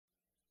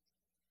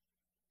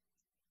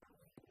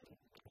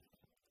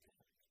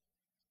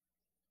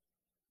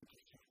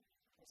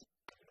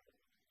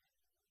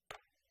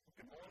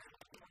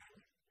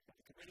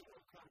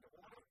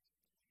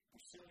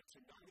to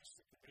notice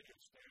the Committee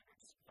of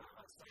Standards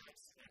on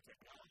Science and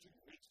Technology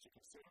needs to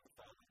consider the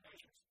following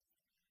measures.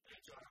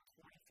 HR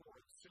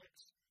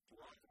 2406 to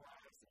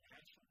authorize the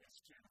National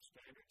Institute of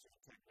Standards and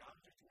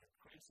Technology to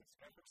increase its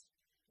efforts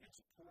in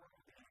support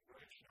of the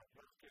integration of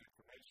healthcare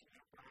information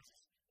enterprises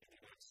in the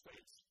United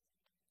States.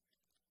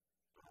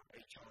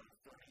 HR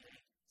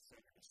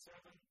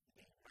 3877,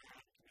 the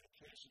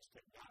Communications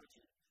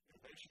Technology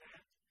Innovation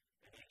Act,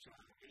 and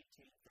HR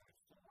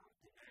 1834,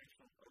 the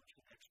National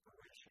Ocean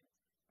Exploration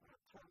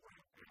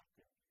Program Act.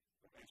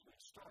 As we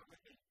start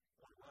with me, I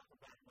want to welcome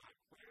back Mike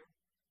Queer.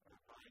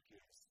 Mike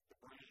is the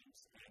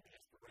brains and the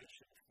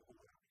inspiration for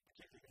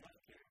particularly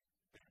healthcare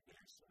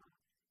benefits,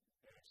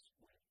 as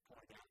we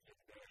pointed out the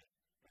other day.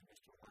 And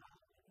Mr.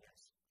 Wow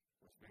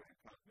was very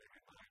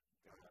complimentary. Mike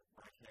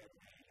had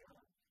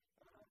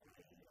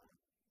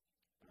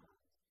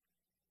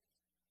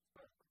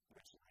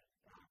recently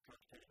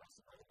complicated about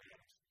some other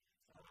matters.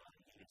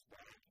 He is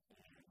back,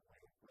 and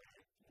we're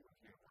glad you were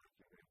here, Mike.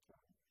 You're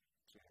important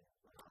to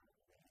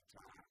the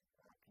entire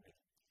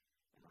committee.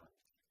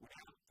 We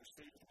now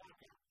proceed to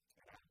markup,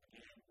 and I'll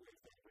begin with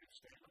a brief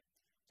statement.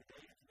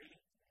 Today, the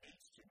committee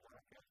needs to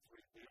mark up 3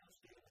 bills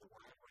dealing with a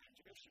wide range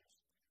of issues.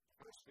 The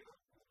first bill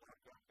will mark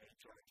up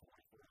HR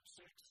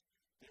 2406,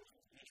 deals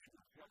with the issue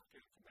of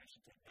healthcare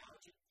information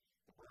technology.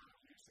 The broader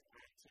use of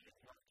IT in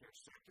the healthcare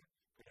sector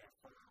could have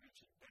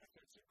far-reaching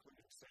benefits,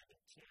 including saving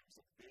tens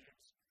of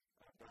billions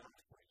of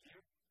dollars per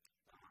year,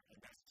 and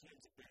that's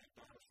tens of billions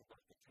of dollars for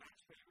both the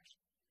taxpayers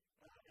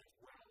as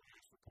well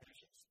as for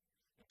patients,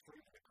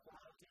 improving the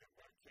quality of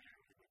healthcare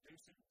and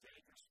reducing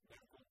dangerous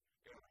medical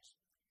errors.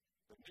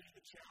 But meeting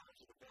the challenge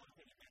of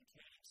developing and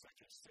maintaining such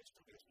a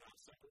system is not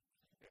simple.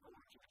 In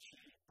order to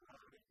achieve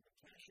broad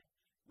implementation,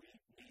 we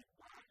need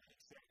widely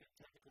accepted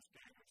technical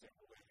standards that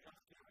will let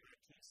healthcare and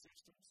IT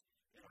systems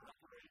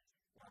interoperate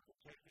while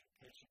protecting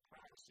patient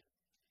privacy.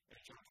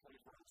 HR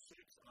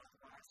 2406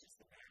 authorizes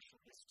the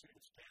National Institute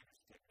of Standards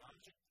and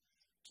Technology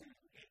to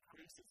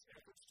increase its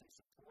efforts to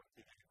support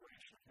the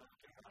integration of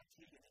healthcare IT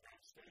in the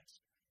United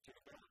States, to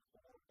develop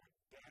or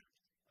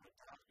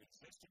adopt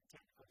existing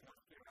technical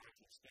healthcare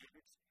IT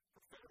standards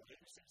for federal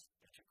agencies,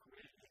 and to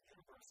create a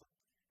universal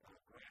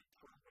grant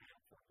program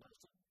for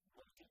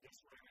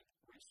multidisciplinary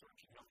research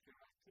in healthcare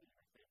IT.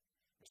 I think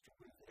Mr.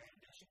 Ruth had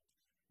mentioned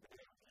the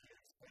bill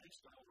is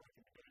based on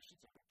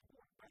recommendations of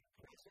report by the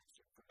President's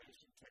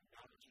Information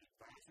Technology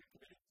Advisory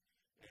Committee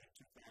in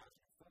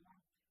 2004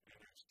 and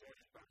as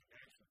studied by the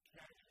National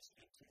Academies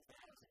in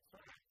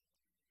 2005.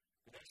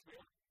 The next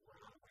bill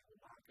we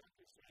will mark up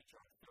is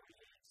HR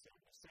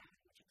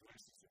 3877, which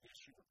addresses the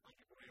issue of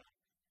underground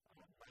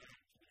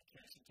mine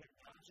communication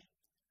technology.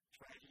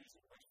 Tragedies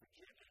in West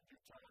Virginia and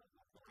Utah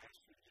over the last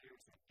few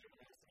years have given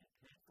us a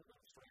painful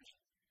illustration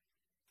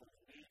for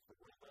the need for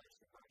robust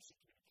emergency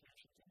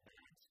communications and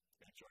bands.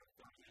 HR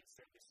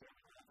 3877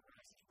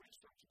 authorizes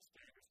research and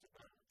standards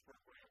development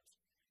programs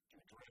to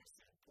address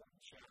the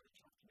important challenge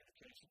of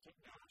communication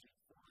technology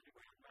for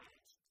underground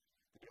mines.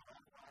 The bill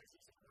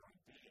authorizes an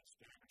R&D and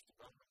standards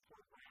development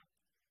program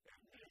that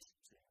is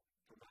to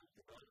promote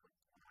development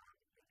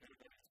of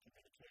innovative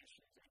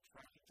communications and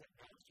tracking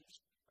technologies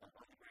of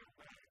underground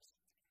mines.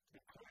 To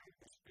be clear,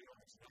 this bill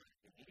is not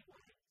in any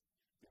way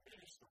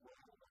diminish the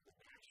role of the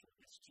National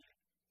Institute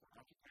for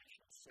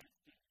Occupational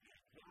Safety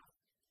and Health.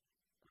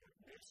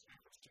 This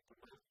efforts to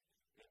promote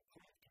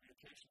improved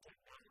communication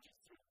technology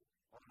through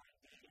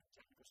R&D and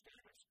technical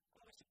standards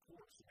only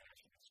supports the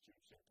National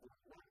Institute's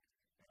important work.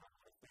 And I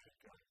want to thank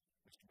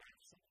Mr.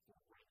 Madison for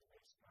bringing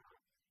this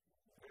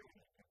very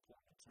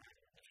important time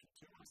addition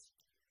to us.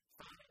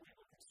 Finally, we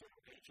will consider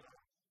HR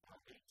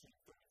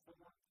 1834,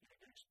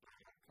 introduced by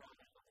our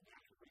colleague on the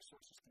Natural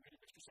Resources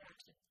Committee, Mr.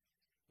 Saxon.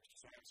 Mr.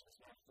 Saxon is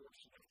not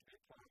fortunate enough to be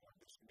a part of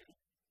this committee,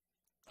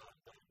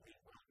 but we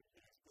welcome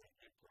his great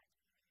input.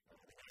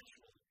 The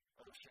National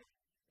Ocean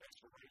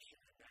Exploration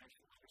and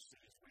National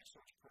Overseas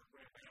Research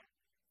Program Act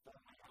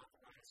formally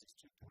authorizes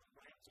 2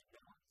 programs of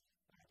NOAA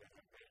that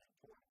have made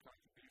important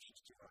contributions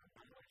to our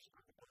knowledge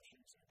of the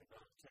oceans and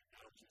developed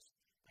technologies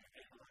that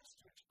enable us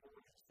to explore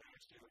these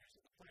vast areas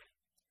of the planet.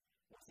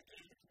 Once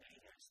again, the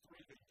committee has 3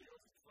 big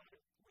bills in front of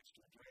it, which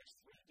to address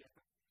 3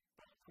 different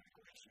but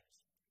critical issues.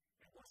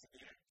 And once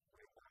again,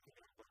 we're working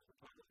on both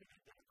Republican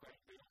and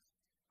Democratic bills,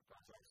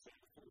 because I've said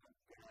before,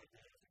 good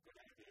ideas are good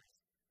ideas,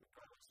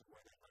 regardless of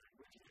where they might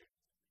originate.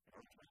 And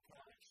I'll make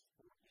colleagues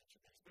for each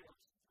of these bills.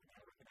 And I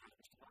recognize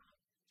Mr. Long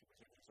to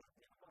present his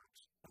opening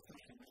remarks.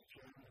 Thank you, Mr.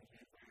 Chairman. As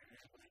you very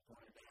easily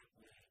pointed out,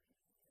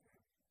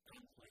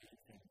 I'm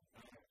pleased and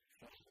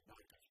President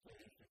Mike is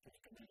pleased that this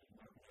committee is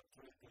moving up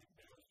 3 big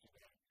bills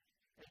today.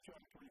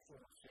 HR 2406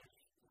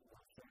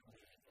 will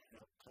certainly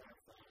help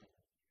clarify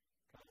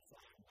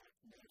like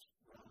this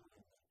role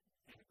in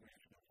the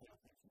integration of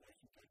health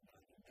information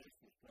technology. This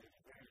is playing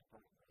a very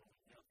important role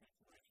in health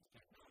information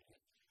technology.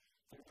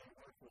 Through their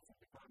work with the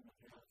Department of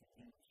Health and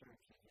Human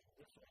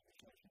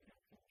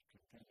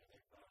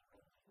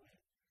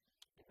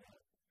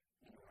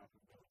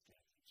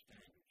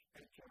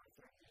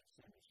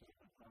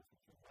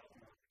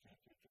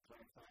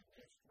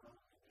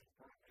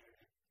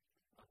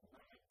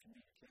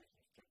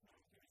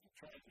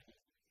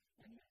tragedy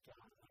in Utah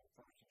and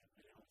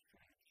unfortunately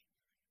illustrates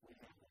we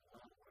have a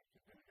lot of work to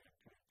do to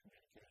improve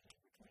communication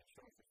between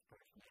surface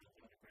personnel and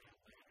underground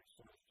matters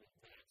so as to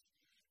advance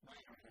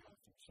minor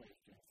health and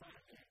safety. And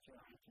finally,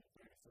 H.R.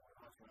 1834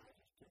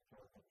 authorizes two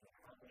programs that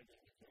are already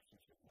in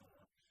existence with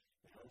NOAA,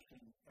 the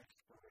Ocean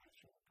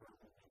Exploration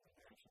Program and the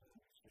National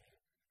Industry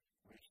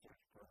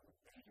Research Program.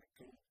 These are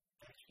two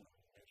excellent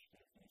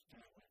initiatives, and it's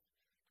time we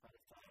try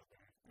to follow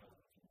their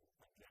goals and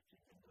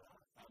objectives. And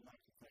I'd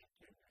like to thank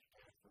you, your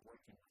staff, for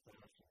working with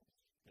us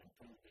and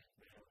improve these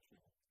bills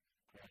and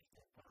craft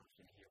their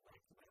policy here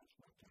right the last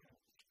one time.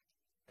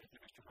 Thank you,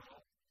 Mr.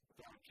 Hall.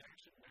 Without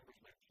objection, members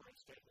may place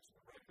statements in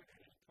the record at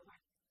any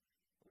point.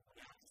 We will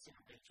now consider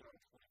H.R.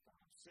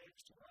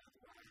 2406 to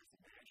authorize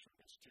the National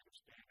Institute of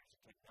Standards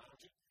and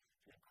Technology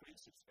to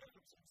increase its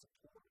efforts in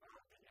support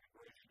of the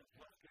integration of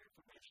healthcare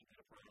information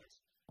enterprise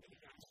in the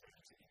United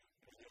States and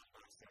the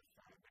United States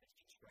Department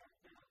to describe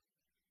now.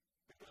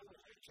 The goal of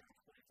H.R.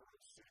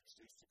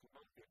 2406 is to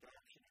promote the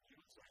adoption and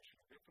utilization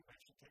of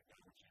information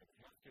technology in the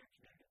healthcare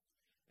community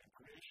and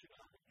creation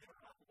of an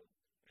interoperable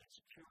and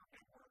secure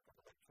network of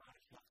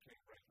electronic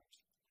healthcare records.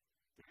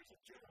 There is a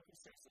general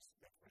consensus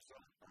that the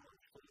result of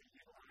fully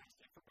utilized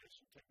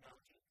information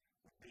technology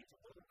would be to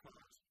lower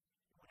costs.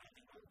 When I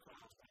mean lower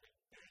costs, I mean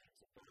billions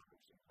of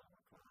dollars in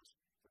lower costs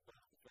for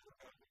both the federal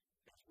government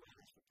as well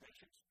as for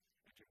patients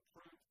and to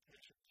improve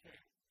patient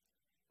care.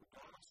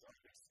 Regardless of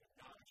its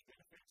acknowledged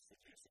benefits, the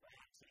use of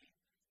IT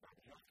by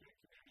the healthcare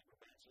community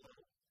remains low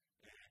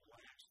and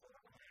lags far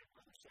behind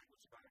other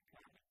segments of our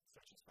economy,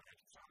 such as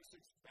financial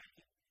services,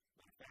 banking,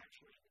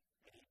 manufacturing,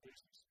 and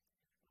e-business.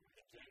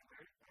 In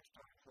January, I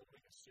started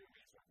holding a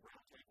series of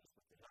roundtables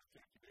with the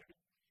healthcare community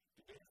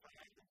to identify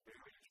the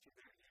barriers to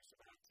their use of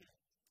IT.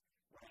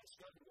 What I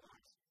discovered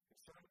was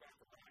concern about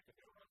the lack of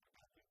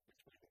interoperability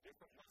between the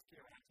different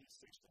healthcare IT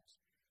systems,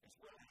 as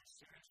well as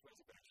serious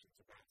reservations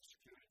about the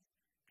security,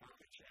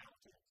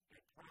 confidentiality,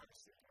 and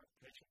privacy of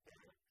patient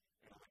data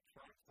in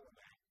electronic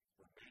format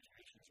were major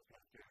issues of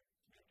healthcare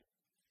community.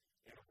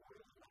 In a world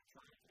of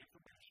electronic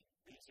information,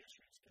 these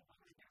issues can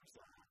only be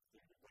resolved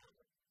through the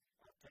development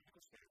of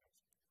technical standards,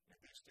 and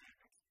these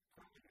standards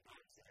currently do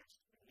not exist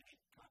in any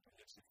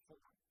comprehensive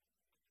form.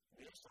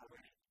 This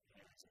already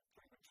has a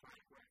proven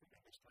track record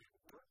in this type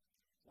of work.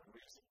 One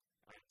reason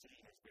IT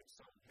has been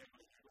so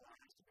heavily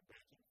utilized in the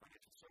banking,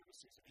 financial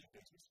services, and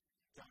e-business,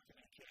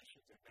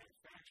 telecommunications, and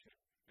manufacturing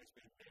has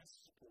been immense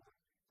support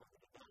for the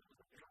development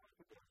of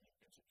interoperability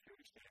and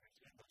security standards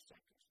in those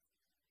sectors.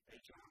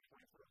 H.R.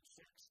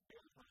 2406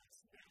 builds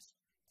this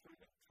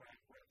proven track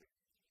record.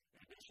 In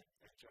addition,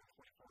 H.R.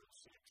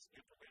 2406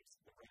 implements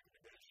the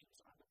recommendations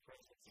of the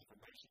President's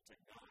Information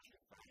Technology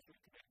Advisory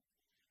Committee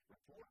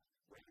report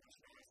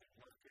revolutionizing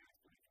healthcare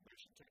through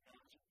information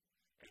technology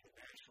and the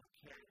National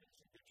Academies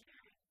of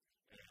Engineering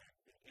and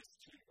the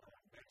Institute of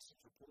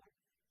Medicine's report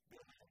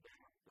building a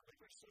better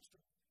delivery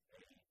system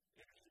and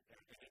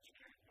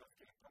engineering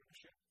healthcare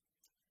partnership.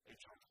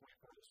 H.R.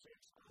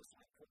 2406 also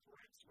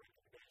incorporates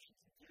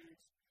recommendations and views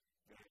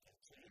that the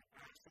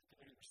TIC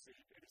committee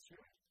received at its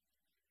hearing.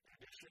 In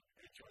addition,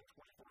 H.R.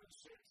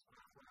 2406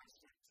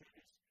 authorizes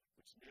activities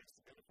which NIST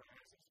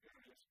identifies as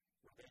areas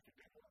where they can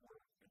do more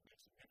work and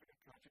make significant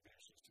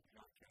contributions to the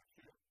healthcare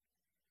field.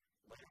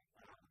 Later,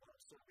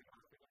 certainly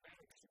not been a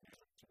matter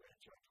submitted to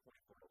H.R.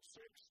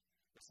 2406.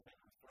 This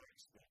amendment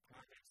reflects the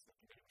comments the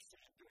committee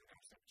received during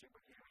our September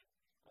hearing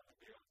on the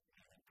bill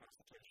and in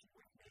consultation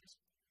with NIST.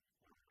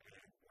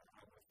 And I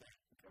want to thank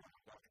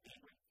Dr.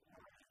 Deaton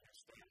and his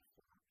staff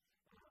for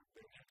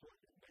their input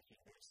in making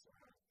this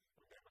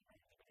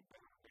amendment even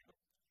better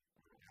amendment.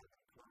 We have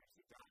encouraged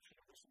the adoption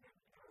of this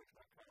amendment and urge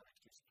my colleagues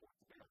to support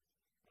the bill.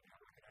 And I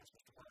recognize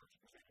Mr. Hall to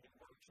present any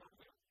words on the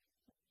bill.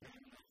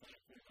 And I thank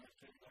you, like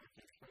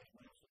to express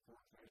my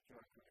support for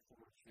H.R.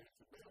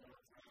 2406. The bill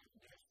authorizes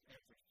NIST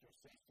efforts to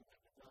assist in the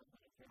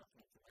development of health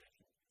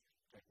information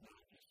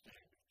technology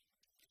standards.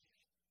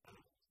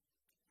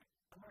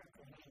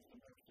 America has the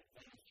most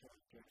advanced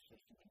healthcare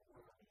system in the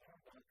world, and our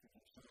doctors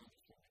and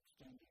scientists have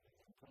extended and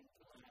improved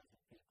the lives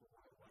of people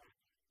worldwide.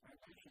 Our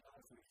nation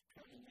offers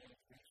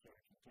cutting-edge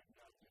research and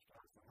technologies to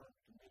offer hope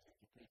to millions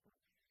of people.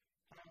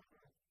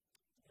 However,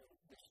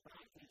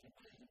 despite these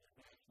amazing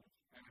advancements,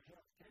 our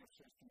healthcare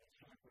system is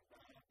hampered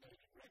by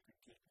outdated record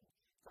keeping.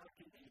 Far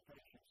too many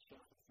patients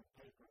suffer from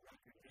paper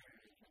record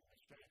errors, and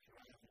mistakes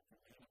arising from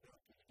the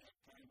inability to get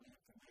timely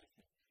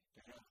information to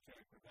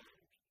healthcare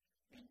providers.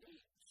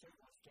 Indeed,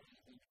 several studies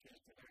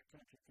indicate that our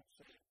country could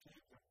save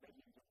tens of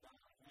billions of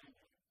dollars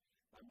annually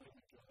by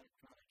moving to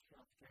electronic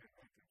healthcare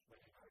records,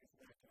 but in order for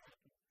that to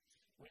happen,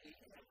 we need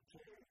to have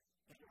clear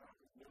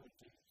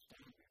interoperability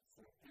standards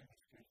for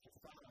industries to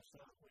follow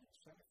software and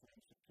safely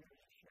and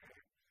securely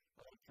share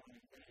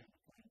electronic data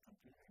between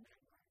computer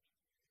networks.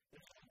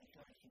 This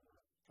legislation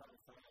will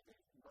clarify the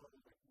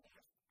role that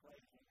NIST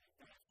plays in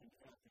advancing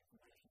health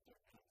information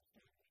technology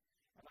standards.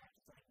 I'd like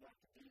to thank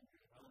Dr.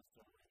 Deaton and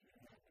also, as you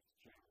know, Mr.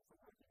 Chairman, for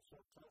working so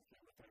closely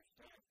with our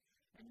staff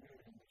and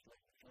moving this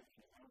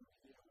legislation. I want to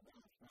yield the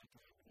balance of my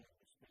time to him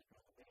to speak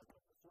on the bill.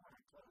 But before I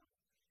close,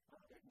 I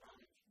want to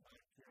acknowledge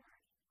Mike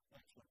Carey's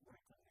excellent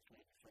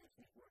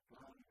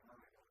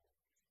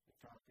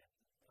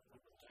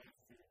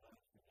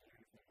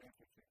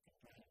to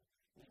contain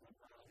even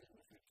while he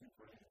was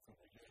recuperating from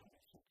the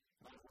illness.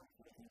 I worked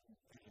with him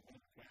as a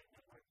Democrat, and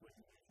I worked with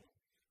him as a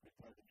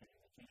Republican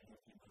in the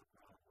Committee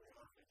Markup. We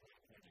often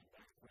had him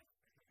back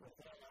with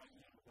that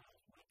idea about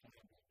my time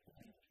in the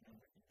community.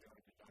 We can go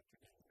to Dr.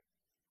 England.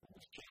 And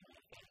this came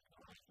up back in the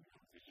last year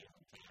of the year,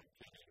 and Tom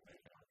came to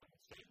make our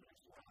statement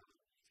as well.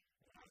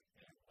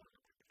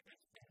 It's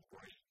been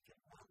great to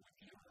work with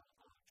you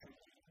on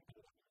training and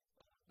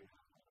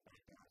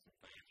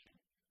fashion.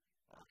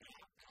 I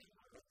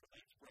hope to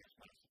express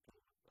my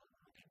support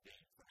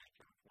indeed for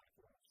HR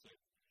 24/7.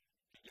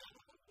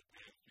 Together over the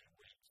past few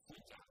weeks,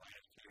 since our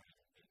last hearing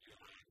in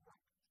July,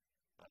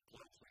 work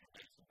closely to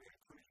make some very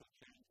crucial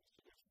changes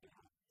to this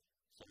bill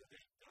so that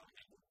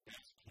it will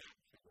best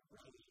capture the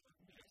role of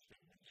NIST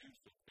and the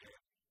use of their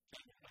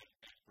technical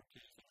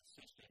expertise in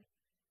assisting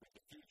with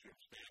the future of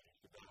standards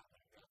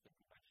development of health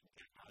information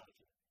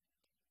technology.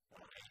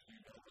 As you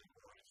know, we've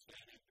already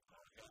stated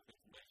health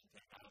information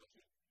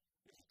technology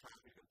is a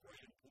topic of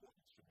great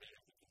importance to me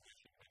as a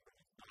commission member of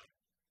NIST.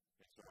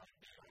 And so I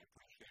really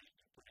appreciate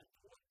you putting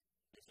forth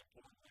this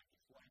important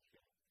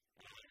legislation.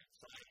 And I'm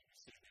excited to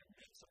see the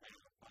immense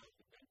amount of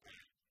positive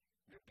impact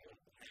your bill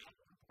will have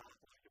on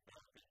properly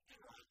developing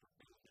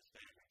interoperability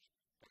standards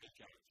for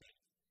HIT.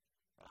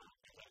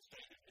 As I've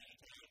stated many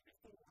times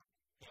before,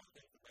 health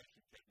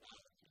information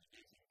technology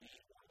is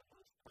indeed one of the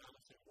most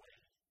promising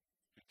ways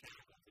to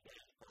tackle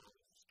today's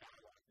problems of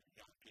skyrocketing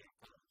healthcare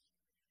costs.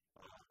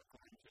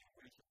 According to a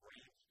recent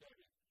Rayburn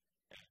study,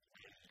 and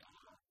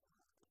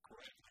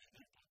correctly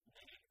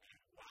implemented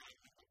and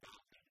widely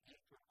adopted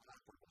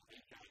interoperable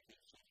HIT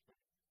system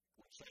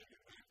would save the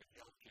American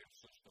healthcare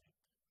system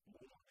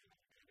more than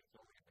it's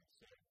already been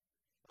said.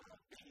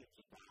 Billions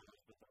of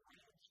dollars, but the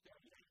Rayburn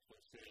study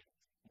actually said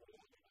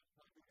more than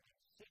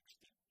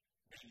 $160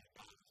 billion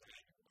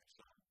annually.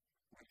 So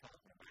we're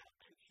talking about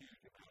a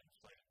huge amount of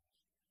savings.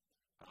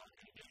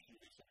 In addition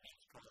to some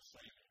huge cost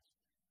savings,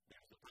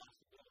 there's the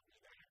possibility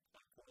that,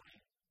 according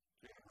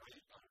to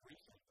a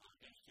recent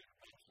Institute of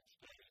Medicine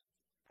study,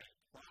 that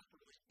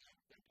properly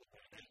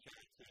implemented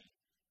HIT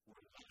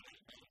would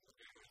eliminate medical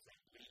errors that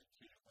lead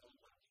to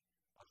almost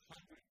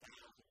 100,000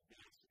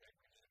 deaths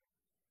every year.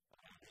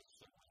 This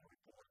was a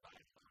report by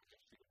the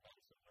Institute of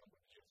Medicine a number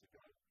of years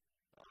ago,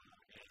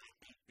 and I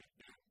think that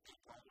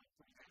they're probably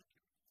pretty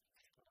accurate.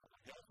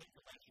 Health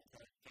information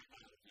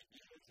technology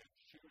is and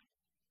should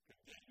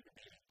continue to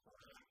be a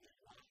priority in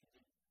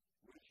Washington,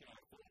 which has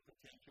full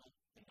potential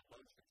in the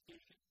most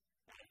efficient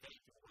and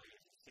effective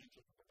ways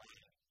essential to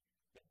providing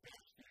the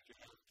best future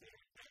health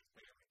care and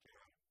taxpayer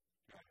return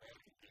to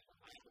American people.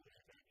 I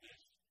believe that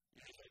this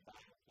is a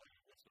vital play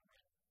in this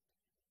arena.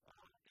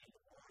 In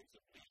the words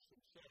of NIST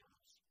themselves,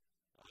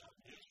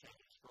 NIST has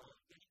a strong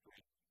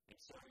history in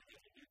serving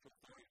as a neutral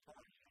third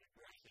party in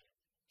addressing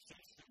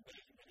sensitive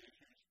measurement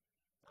issues,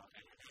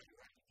 and it has a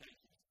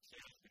reputation of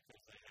success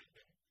because they have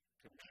been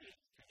committed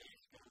to their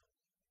scope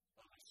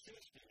of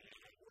assisting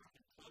and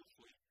working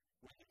closely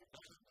with the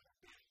development of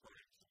best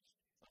practices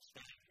of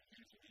standards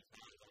using these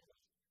high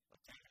levels of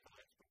technical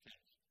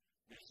expertise.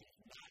 This is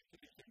not to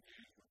be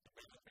confused with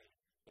developing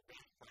the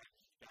best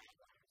practices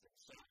guidelines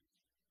themselves.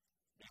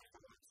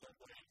 Therefore, it's so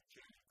glad the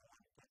Chairman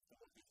Gordon put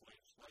forth this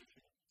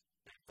legislation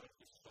that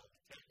focuses on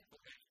the technical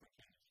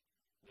expertise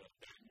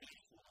that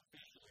NIST will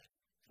officially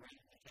bring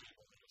to the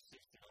table and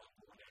assist in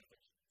ongoing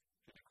efforts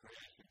to the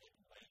creation and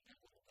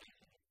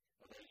implementation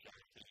of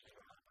HIT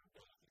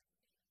interoperability.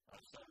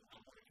 So I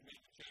want to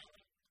commend the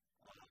Chairman.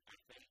 I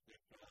think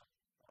that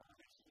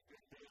this is a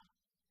good bill.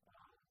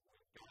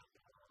 We've got,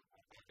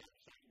 I think I'm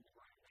saying the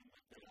right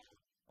amendment bill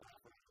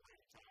for a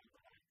great time,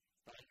 but I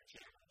thank the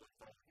Chairman for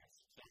focusing on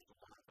successful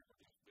work on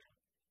this bill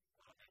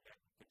and that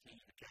will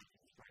continue to capture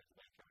the strength of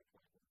HR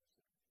 24/7.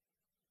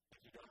 As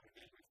you know, we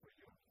need for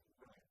you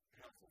really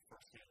helpful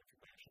first-hand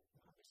information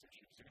on this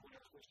issue. Does anyone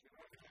else wish to be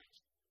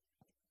recognized?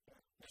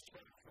 Mr.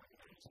 Chairman,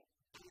 recognized.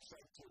 I would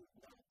like to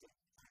note that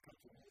our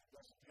country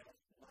doesn't have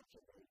much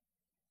of a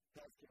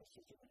healthcare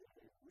system. We have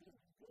a really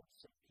good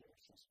sick care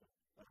system,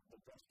 the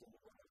best in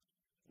the world.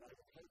 And I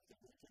would hope that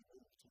we can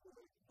move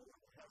toward more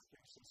of a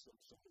healthcare system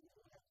so that we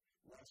will have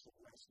less and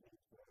less need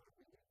for a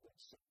really good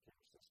sick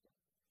care system.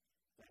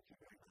 Thank you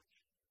very much.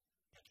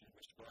 Thank you,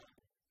 Mr. Brown.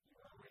 You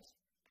always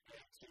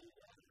add to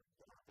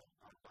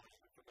our body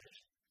of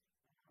information.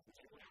 Does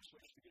anyone else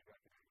wish to be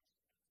recognized?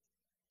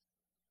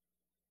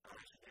 All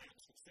right, again,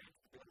 since the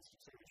bill is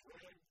considered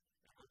read, and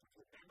open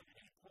to amendment at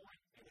any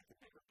point, and it can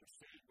never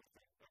proceed with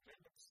the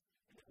amendments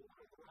in the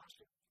order of the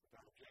roster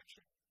without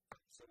objection.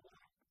 So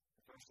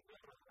the first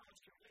amendment on the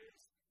roster is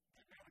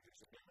the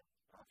manager's amendment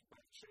offered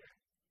by the chair.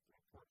 The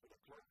report for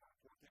the clerk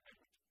report the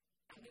amendment.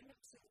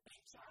 Amendment to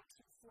HR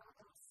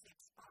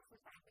 2406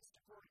 offered by Mr.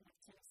 Gordon of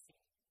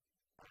Tennessee.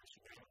 I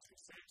should now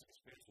consent to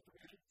dispense with the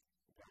reading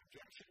without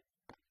objection.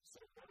 So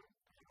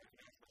I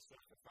recognize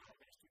myself for 5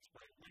 minutes to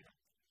explain the amendment.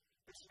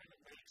 This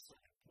amendment makes some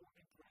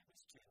important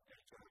improvements to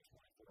HR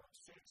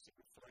 2406. It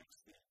reflects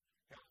the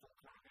helpful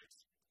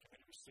comments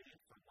committee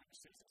received from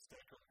witnesses and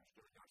stakeholders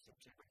during our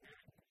September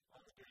hearing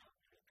on the bill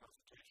and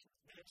consultation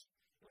with NIST,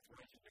 with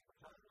Ranking Member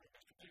Hunter and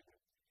Mr.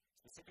 Duggan.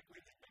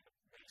 Specifically, the amendment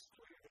makes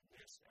clear that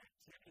these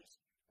activities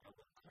will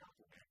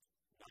complement,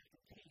 not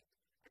compete,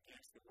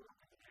 against the work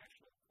of the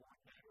National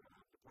Coordinator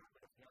of the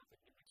Department of Health and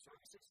Human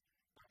Services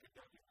on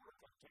conducting work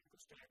on technical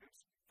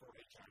standards for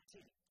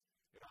HIT.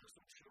 It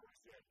also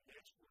ensures that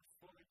NIST will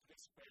fully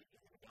participate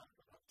in the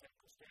development of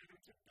technical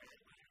standards and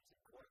guidelines in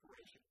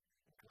cooperation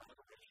and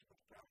collaboration with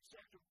the private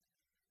sector.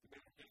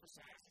 The amendment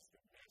emphasizes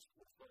that NIST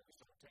will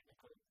focus on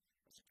technical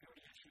and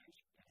security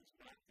issues, and is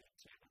not the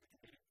intent of the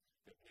committee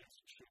that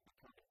NIST should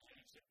become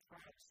engaged in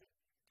policy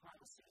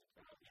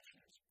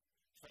issues.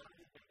 Finally,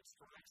 the amendment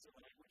strikes the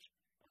language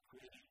of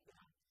creating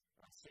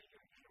a senior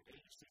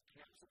agency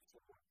council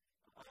for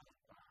federal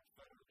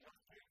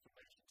healthcare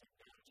information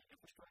technology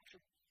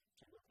infrastructure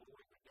to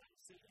avoid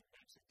redundancy and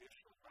makes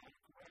additional minor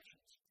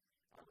corrections.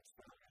 I would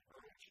strongly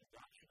urge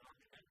adoption of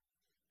the amendment,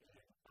 and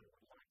I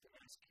would like to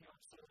ask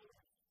council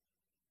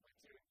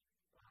if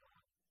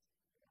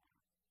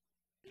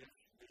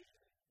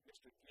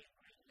Mr.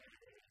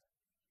 Henry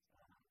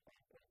had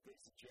a good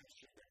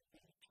suggestion that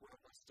the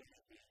 12-month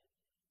standard be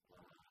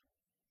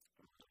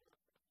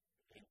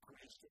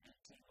increased to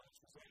 18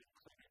 months, was that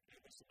included in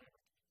this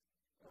amendment?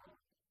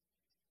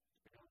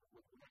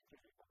 Would we like to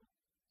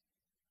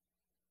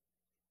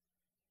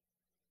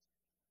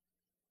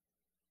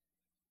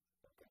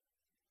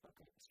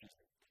Okay, excuse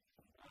me.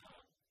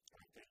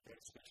 I think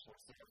that's special.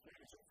 So there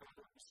is a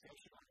further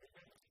discussion on the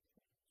amendment.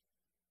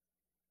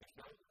 If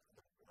not,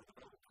 the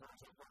vote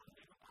occurs on one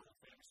amendment. All in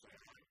favor, say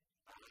aye.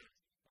 Aye.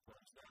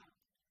 Opposed, no.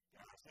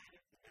 The ayes have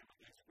it. The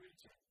amendment is agreed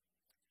to.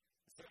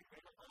 The second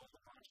amendment on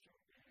the question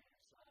is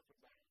offered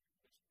by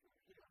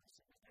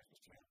Mr.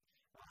 Chair.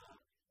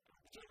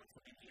 The gentleman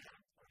from Indiana,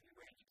 are you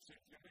ready to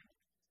present the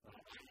amendment?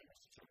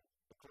 Mr. Chair,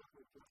 the clerk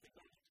will report the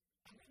vote.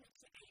 Amendment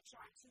to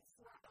H.R.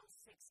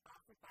 2406,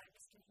 offered by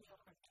Mr. Hill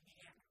of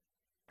Indiana.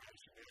 As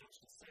you know,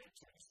 the Senate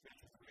is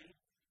ready to read.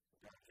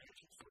 Without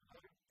objections to the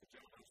vote, the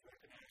gentleman is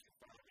recognized for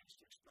 5 minutes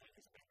to explain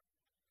his amendment.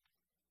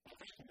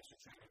 Thank you, Mr.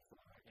 Chairman,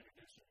 for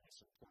introducing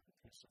this important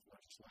piece of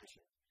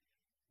legislation.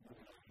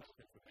 Moving on health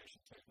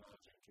information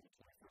technology into the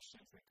 21st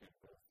century can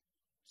both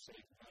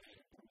save money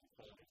and improve the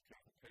quality of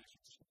care for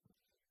patients.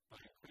 By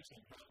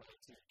increasing health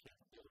IT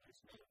capabilities,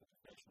 medical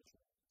professionals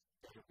will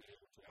better be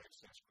able to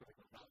access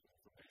critical health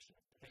information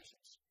of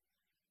patients.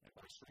 And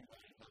by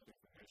streamlining health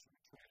information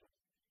retrieval,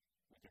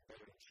 we can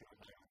better ensure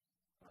higher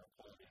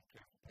quality of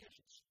care for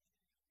patients.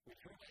 We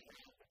currently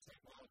have the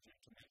technology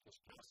to make this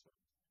possible.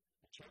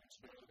 The challenge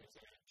bill is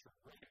a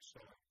terrific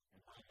start,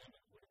 and my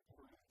amendment would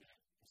improve the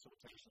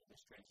facilitation of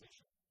this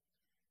transition.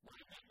 My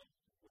amendment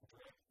would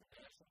direct the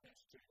National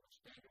Institute of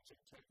Standards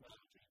and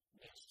Technology,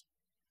 NIST,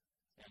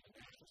 and the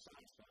National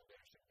Science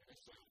Foundation,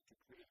 NSF, to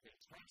create a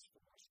task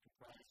force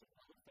comprised of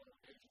other federal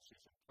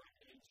agencies and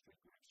private industry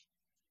groups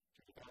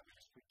to develop a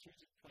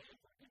strategic plan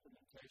for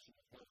implementation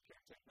of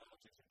healthcare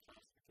technologies and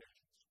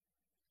classifications.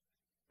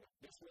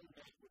 This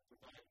roadmap would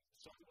provide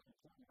several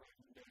important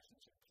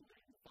recommendations,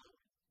 including the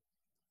following: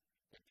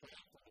 a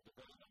plan for the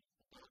development,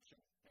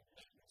 adoption, and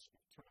maintenance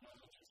of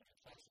terminologies and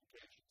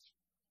classifications,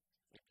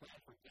 a plan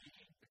for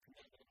gaining the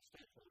commitment of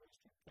stakeholders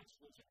to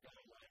principles and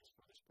guidelines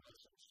for this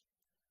process,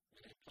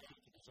 and a plan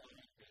to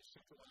design a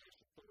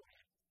centralized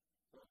authority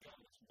or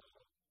governance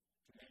model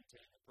to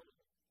maintain the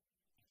program.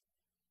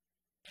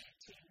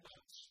 18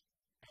 months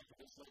after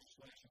this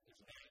legislation is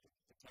enacted,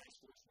 the task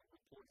force will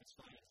report its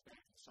findings back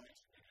to the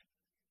Science Committee,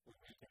 where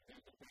we can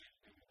then debate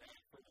and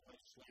enact further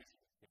legislation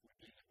if we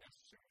deem it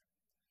necessary.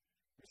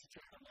 Mr.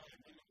 Chairman, my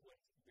amendment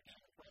would begin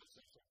the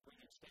process of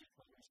bringing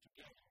stakeholders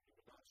together to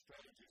develop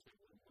strategies that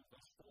will move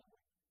us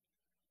forward.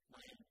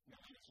 My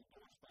amendment is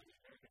endorsed by the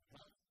American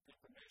Health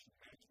Information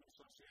Management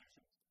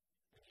Association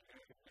and the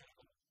American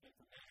Medical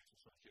Informatics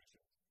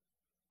Association.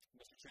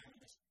 Mr. Chairman,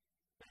 this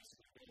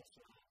basically goes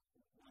to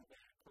one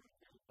that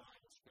currently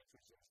Bible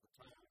scriptures is the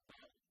time of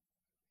Bible,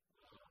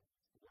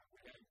 where we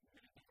have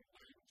many different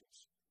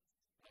languages.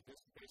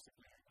 This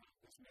basically,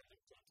 this method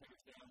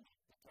tears down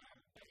the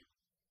time of Bible.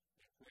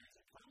 It creates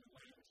a common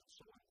language that's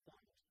so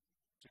important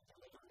to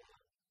deliver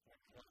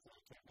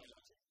health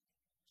technology.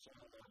 So,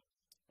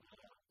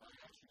 I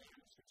ask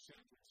unanimous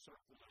consent to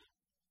insert the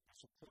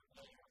support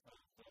letter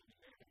of the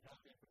American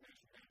Health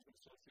Information Management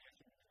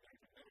Association and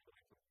the American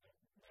Medical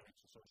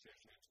Informatics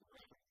Association into the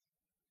record.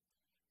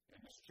 And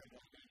Mr.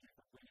 Chairman, I thank you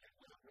for bringing a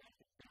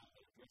well-drafted bill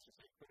that addresses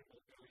a critical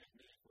area of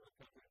need for our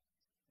country,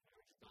 which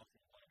is adoption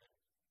of my amendment.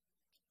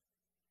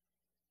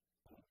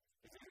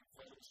 Is there any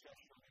further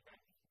discussion on the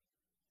amendment?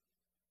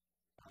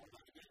 I would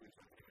like to get with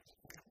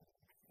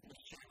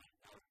Mr. Chairman,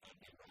 I've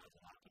been rather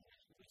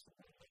optimistic with this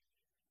amendment,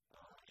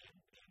 and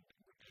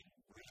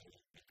really,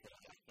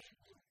 because I think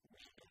we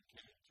don't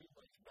get too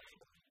much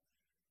value,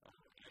 as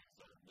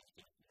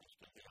Mr.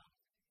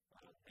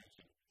 Hill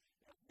mentioned,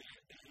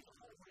 there is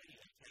already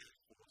a task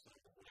force on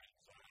the way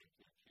designed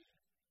to achieve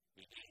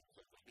the aims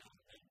of the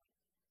government.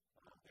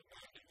 The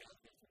American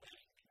Health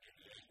Information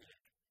Community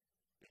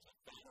is a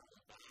federal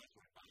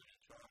advisory body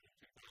charged in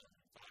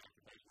 2005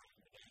 to make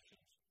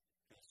recommendations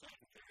to the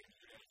Secretary of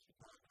the U.S.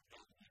 Department of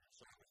Health and Human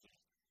Services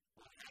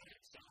on how to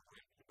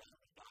accelerate the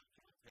development of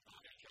doctrine of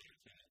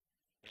HIT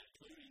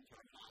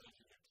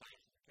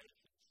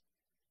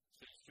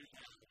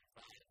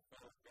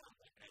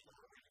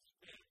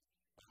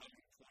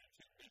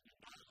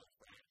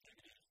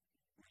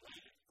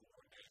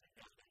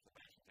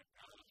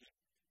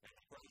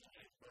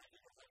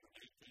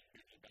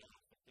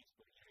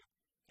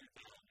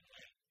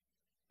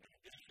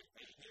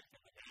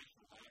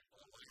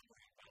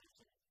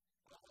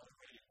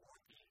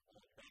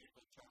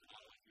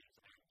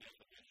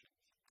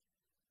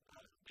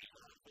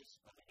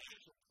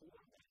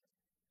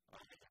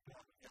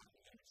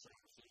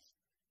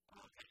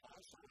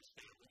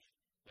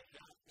the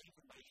Health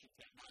Information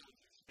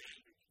Technology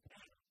Standards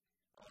Panel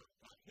of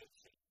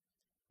HIPSI.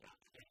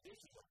 And this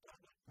is a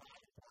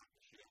public-private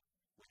partnership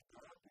with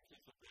broad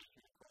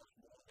participation across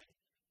more than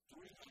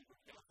 300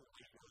 health and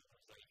labor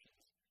organizations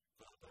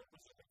for the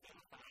purpose of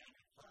identifying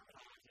and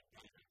harmonizing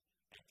data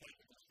and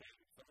technical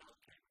standards for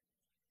healthcare.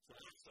 So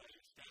let's say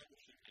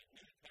establishing a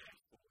new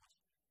task force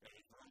that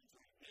is run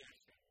through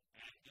NIST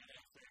and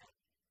NFL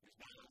is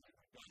not only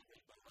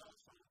redundant but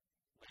also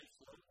may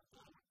slow the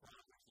forward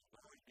progress that's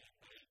already being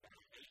made by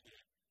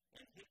ADIP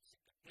and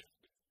HIPSI.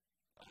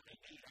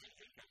 Indeed,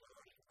 ADIP has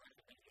already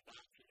recommended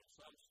adoption of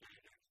some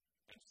standards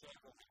and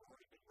several have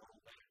already been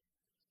rolled out.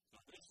 So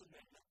this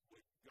amendment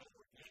would go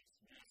against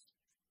NIST's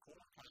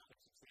core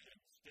competency and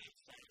state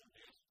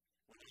soundness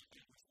when they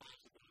take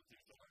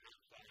responsibilities that are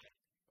outside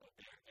of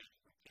their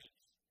expertise.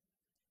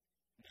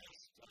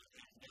 NIST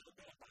has never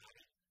been a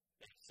body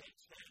that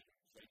sets standards.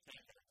 They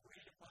take an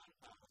agreed upon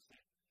policy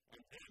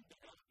and then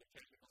develop the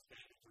technical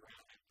standards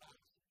around that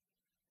policy.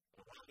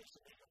 But while this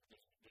amendment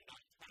does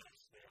not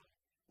task them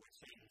with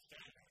setting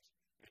standards,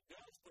 it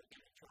does put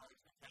them in charge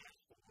of the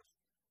task force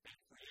that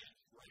creates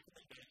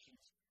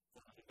recommendations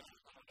for the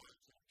development of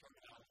adoption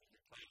terminology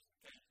and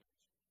classifications.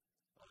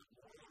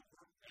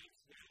 Moreover, as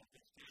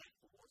this task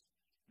force,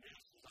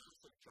 NIST is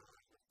also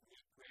charged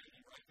with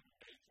creating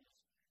recommendations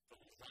for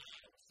the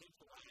design of a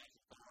centralized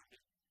authority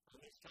on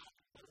this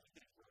topic. Both of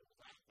these roles,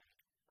 I think,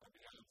 are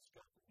beyond the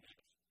scope of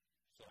NIST.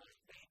 So I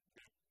think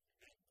that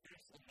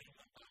this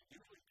amendment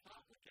unduly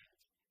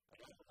complicates an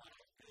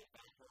otherwise good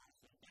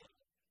bipartisan bill.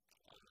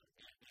 And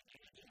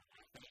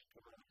I think,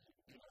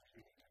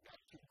 you've got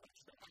too much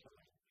to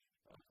cover,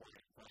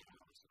 quite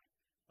honestly.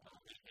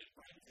 It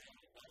brings in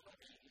another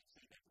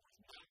agency that was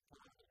not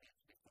part of the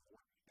NIST before.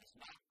 It's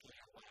not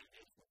clear why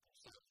NIST would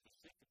consult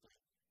specifically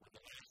with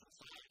the National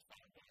Science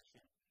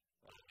Foundation.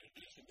 In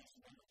addition, this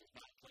amendment does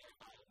not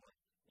clarify what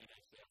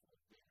NSF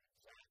would do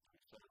exactly.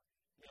 So,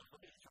 for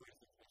these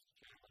reasons, Mr.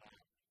 Chairman, I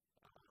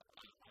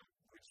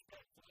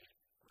respectfully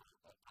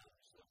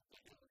oppose the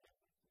amendment.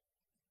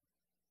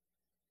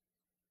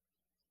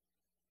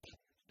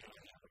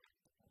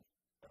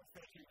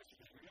 Thank you, Mr.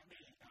 Chairman. Let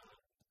me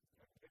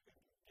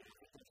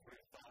give these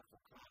very thoughtful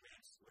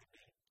comments. Let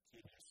me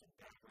give you some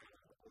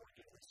background or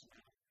give you some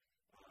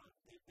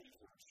these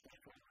are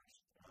stakeholders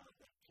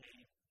that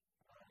came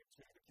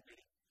to the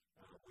committee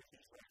with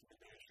these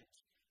recommendations.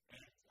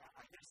 And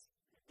I guess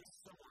this is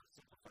somewhat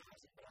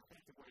simplifies, but I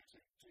think the way to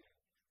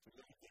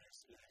look at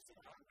this is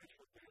that our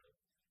video bill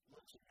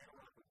looks at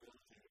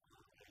interoperability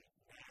on a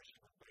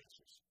national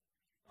basis.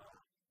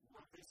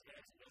 What this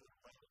has another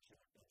approach to,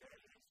 and that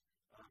is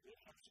it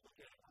has to look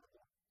at it on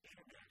an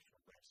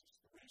international basis.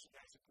 The reason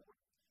that's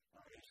important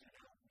is,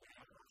 now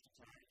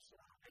oftentimes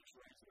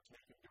x-rays that are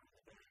taken during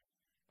the day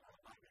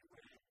might be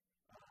read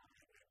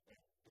and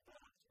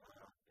developed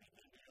in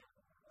India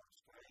or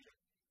Australia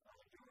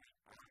during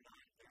our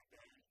night, their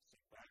day,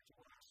 sent back to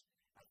us.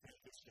 I think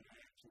this can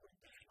add to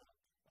additional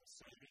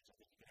savings. I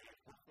think it can add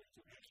quickly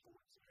to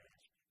exports as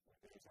these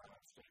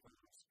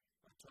stakeholders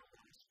told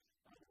us.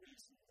 The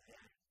reason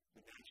that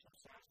the National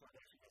Science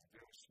Foundation has a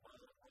very small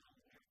role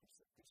in their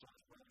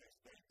concerns with this,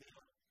 they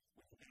deal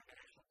with the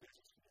international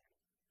business community.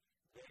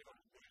 They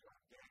are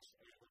best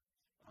able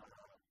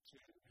to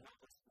help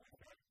us with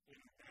that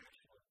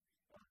international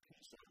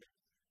piece of it.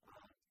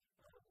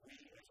 We,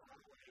 as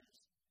always,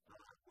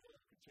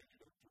 will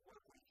continue to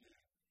work with you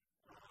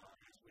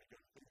as we go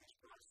through this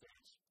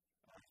process,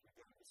 as we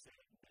go to the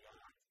Senate and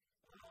beyond.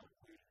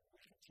 We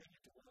continue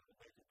to want to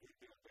make a good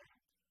deal better,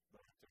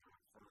 but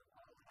for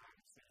our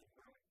United States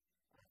growing,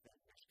 I think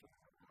Mr.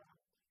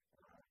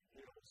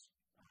 Hill's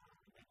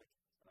amendment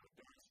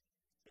does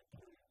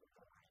improve a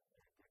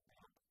good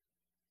deal.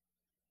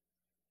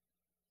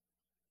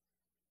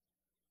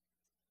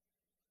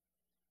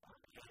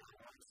 I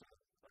also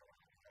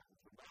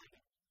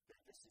provided that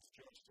this is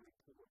just a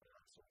report, but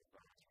also an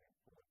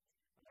advisory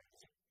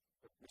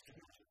report.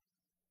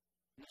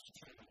 Mr.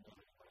 Chairman, and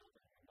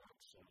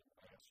also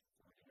asked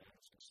for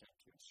unanimous consent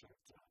to insert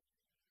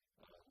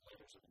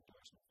letters of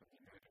endorsement from the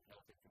American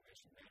Health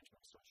Information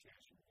Management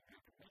Association, the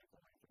American Medical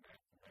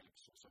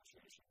Informatics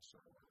Association, so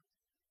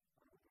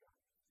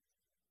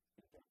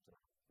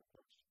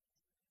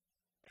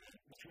and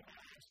Mr.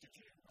 I asked that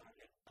you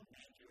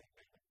amend your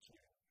amendment to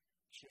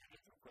share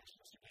different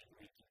questions again.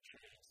 We can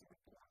change the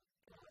report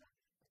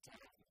time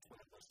from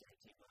 12 months to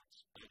 18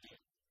 months. I did.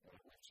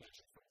 We've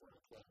changed it from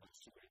 12 months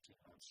to 18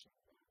 months.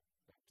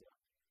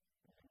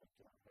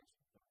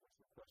 Was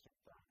requested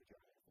by the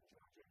judge from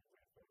Georgia and we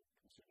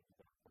considered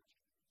that question.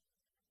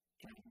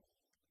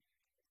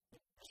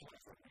 So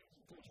for me,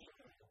 good to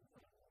know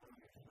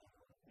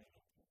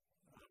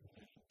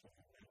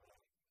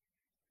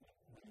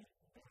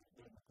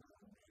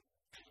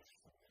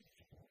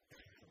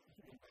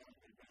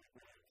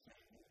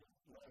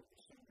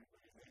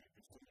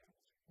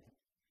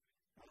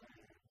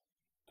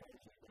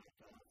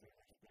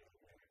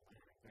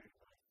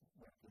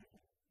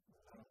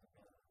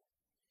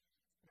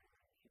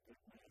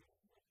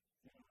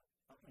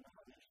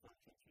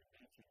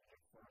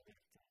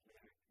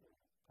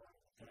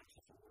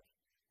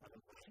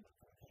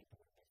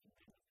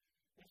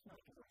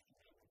First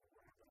Amendment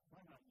or whatever. Why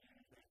not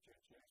use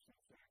HHS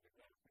and say that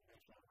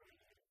that's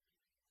already,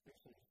 this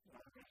is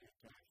already a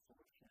task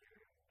force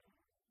here,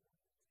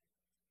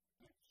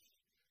 and it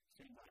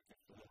seems like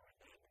it's low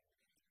and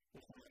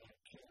it's not a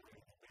killer in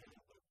the middle,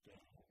 but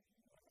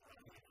I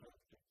really hope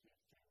that the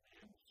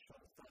end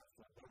sort of thoughts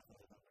from both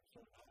of them and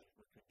so now that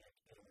we're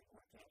connected and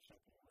work out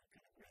something we can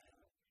agree on.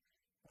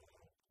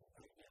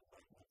 Again,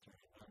 like we'll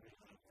turn it on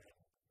and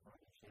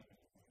hardly say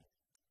anything.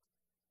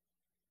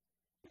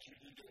 But you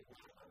do a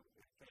lot of it.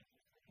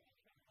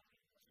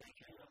 Thank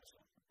you,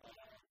 also.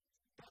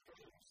 Dr.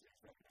 Lewis is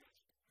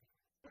recognized.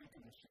 Thank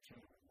you, Mr.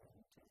 Chairman.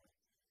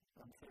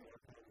 I'm sure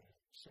I've heard the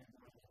same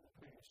way as the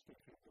previous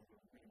speaker that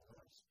will be with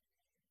us.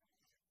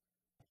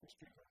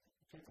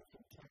 People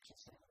from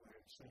Texas on the way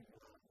saying a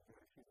lot in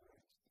very few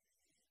words.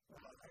 I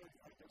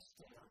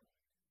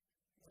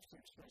just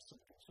expressed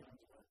some concerns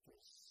about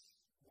this,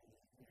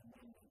 the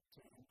amendment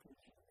to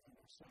inclusion of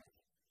NSF.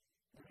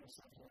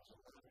 NSF has a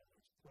lot on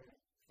its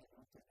plate. I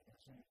don't think it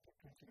has any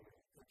particular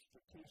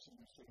expertise in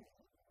this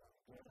area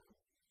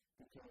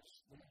because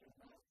they do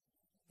not,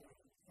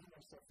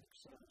 NSF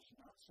excels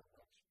not so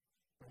much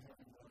by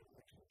having a lot of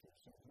expertise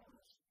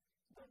in-house,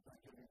 but by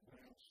giving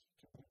grants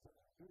to people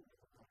who do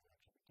have a lot of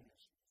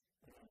expertise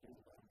and do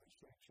a lot of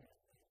research and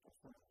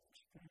perform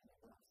extremely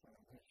well for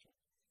our nation.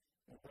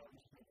 And that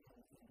has been one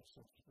of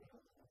NSF's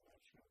goals, and I'm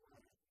not sure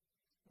why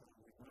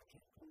we want to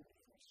include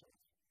NSF.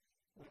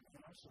 We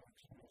can also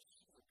express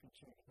a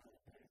concern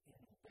about an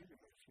even bigger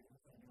issue.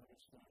 I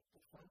noticed that the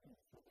funding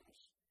for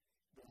this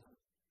bill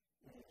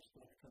is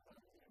going to come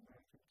out of the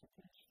American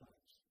Competes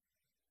funds.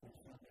 The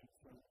funding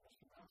for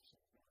Mr.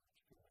 Nelson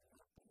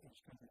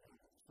is coming out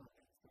of the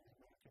funding for the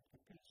American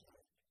Competes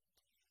Act.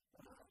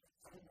 I know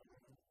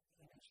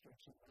in its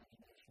stretch of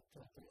imagination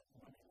thought that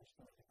money was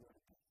going to go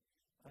to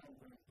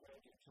ongoing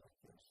projects like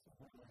this. The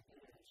whole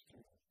idea is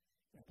to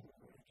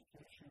improve our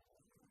education,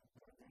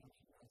 programs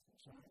in math and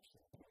science,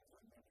 improve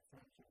our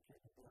manufacturing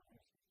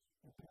capabilities,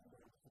 improve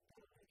our ability to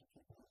compete with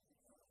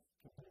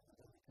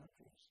other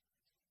countries.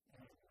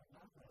 And we're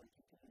not really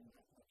competing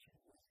that much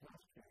with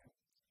healthcare,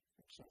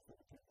 except for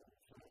the people who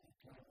fly to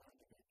Thailand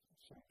to get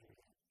surgery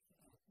at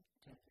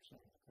 10%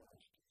 of the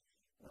cost.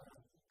 But I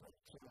hope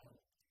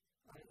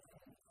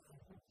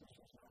this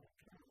is not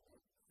true,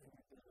 that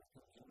everybody that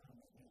comes around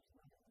that needs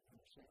money is going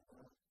to say,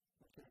 well,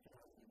 we'll take it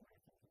out of the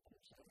American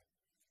Competes Act.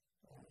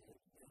 On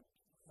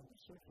the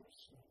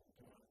surface, and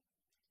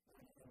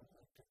I don't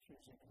like to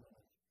accuse anyone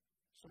of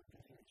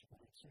subterfuge, but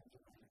it seems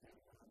that we're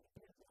getting around the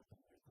big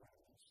open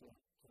requirements that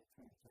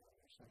approve the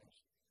exercise.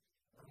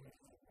 I have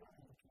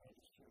one which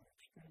registered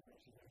extreme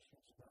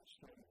reservations about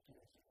starting to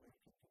use the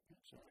American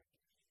Competes Act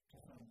to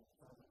fund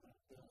all the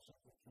bills that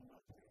we come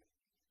up with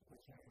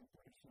our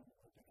inflation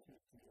or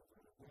defeat the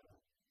overall bill.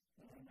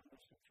 And I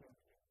noticed the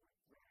trouble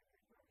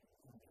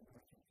on the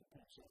American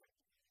Competes Act.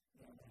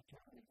 And I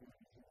totally agree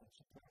with you and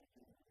support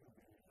you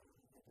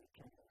every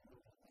time I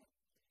heard of that.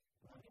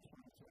 But I just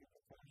want to take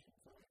the passion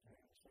for it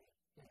and say,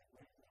 hey,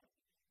 wait a minute.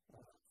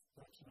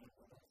 That's not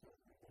what I thought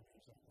we were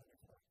using money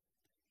for.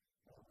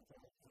 With that,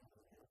 I'm going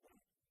to hear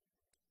back.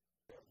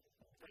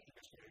 Thank you,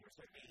 Mr.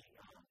 Anderson.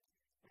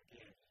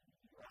 Again,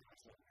 you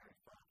obviously are very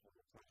thoughtful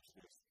to approach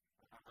this.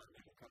 I'll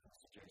make a couple of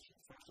suggestions.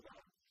 First of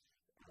all,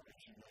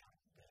 as you know,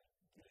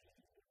 the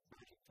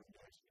budget for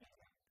next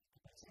year,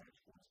 the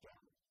percentage was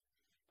done.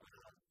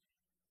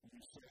 You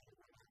said that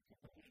we're not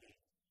competing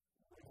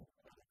with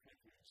other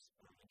countries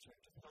in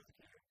terms of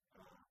healthcare.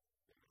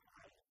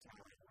 I tell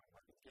everyone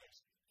what the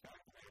case.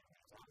 Fact of the matter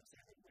is,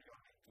 obviously, that we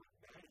are in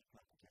dramatic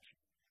competition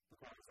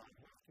because our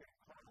healthcare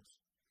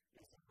cost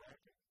is the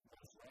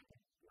most likely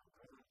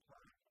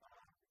part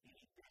of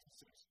any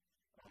businesses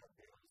or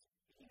bills.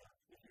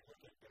 If you look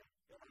at the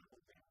other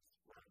bills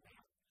right now,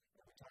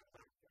 and we talk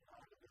about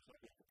all the bills that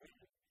are being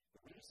competed,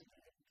 the reason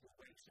is the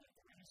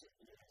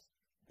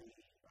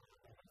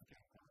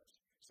healthcare cost.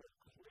 So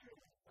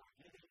clearly, by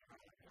getting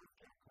our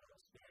healthcare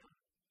costs down,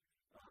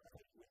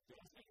 with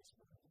those things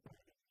we're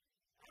competing,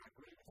 I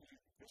agree with you,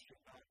 this should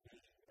not be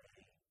a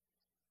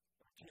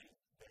key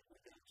that we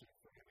go to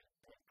for every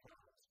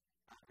cost.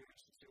 I agree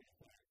with you, Steve,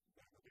 that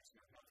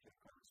reducing our healthcare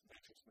costs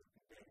makes us more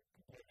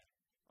competitive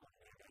on an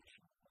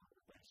international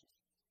basis.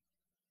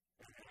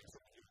 And I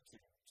also give it to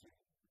Mr.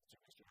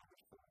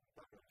 Roberts for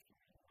others to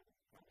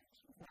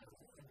comments. I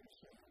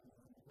understand why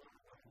I'm down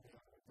with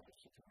that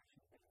situation being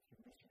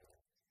commissioner.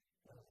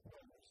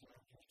 One is not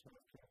just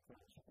healthcare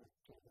costs,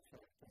 but the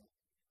fact that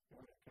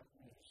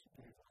companies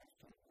give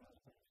lifetime health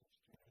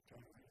benefits to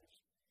retirees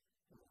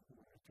who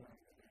are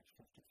retiring at age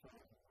 55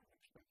 and aren't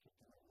expected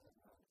to live that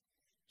long.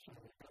 So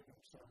they put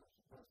themselves,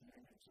 both the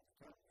unions and the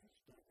companies,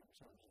 put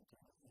themselves into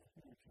a huge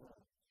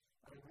role.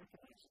 I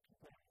recognize the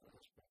competitive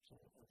aspects of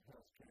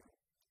healthcare,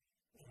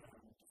 but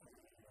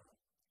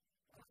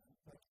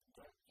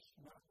that's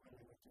not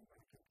really what the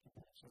American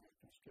Competes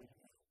Act is getting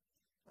at.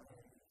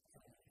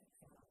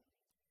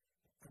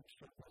 I'm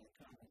struck by the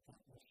comment that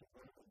Mr.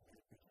 Rayburn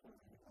made before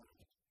he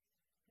left.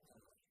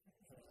 And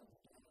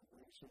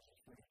what he says is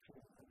very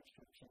true. I was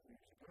struck some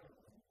years ago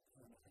when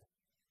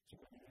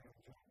somebody had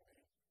joined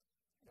me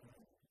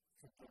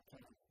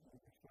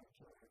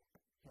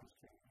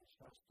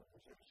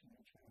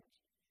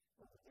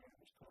over there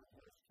was called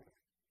healthcare.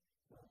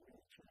 Well, we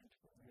haven't changed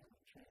the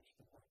motif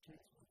of healthcare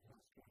in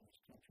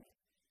this country.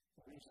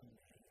 The reason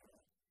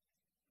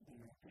the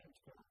Europeans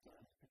called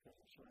that is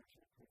because it's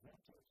largely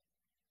preventive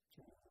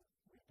to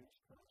reduce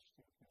costs.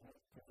 We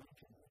have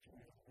prevention, which we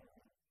have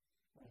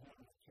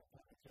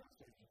public health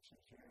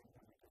agencies here, and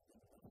then we give them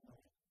a lot of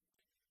money.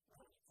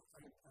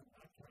 I'm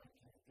not trying to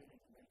get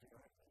into major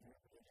argument here,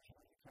 but I just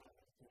want to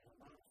comment. There's a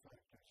lot of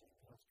factors in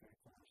healthcare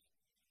costs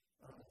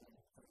other than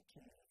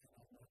criteria, and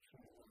I'm not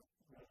sure that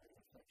really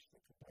affects the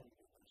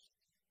competitiveness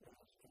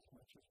as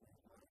much as we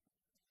would like.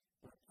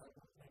 But I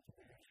don't make a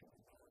big issue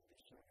of that. I'm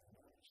just saying I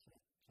noticed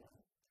that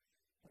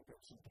I've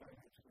got some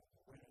players who are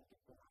willing to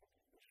go out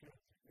in the ship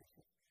if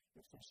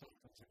there's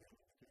something to do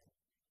with it.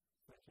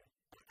 Thank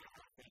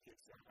you.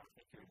 I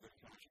think you're a good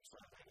conscience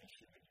on that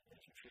issue,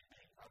 as you should be.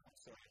 I would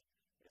say,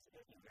 if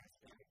you guys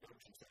have any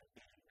notions that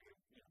being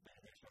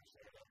as I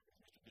said,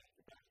 Mr. Dean,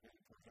 about to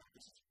improve that,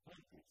 this is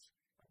hundreds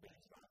of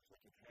millions of dollars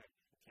looking at. It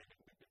can't make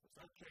a big difference.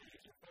 Okay,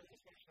 is your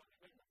focus based on the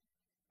amendment?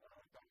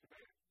 Dr.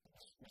 Baird?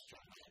 Ms.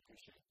 Charlie, I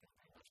appreciate that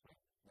very much. My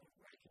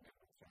ranking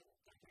member from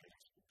Dr.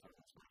 Hayes,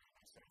 President's Money, and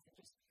myself, and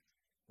just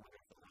wonder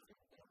if the level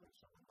of member is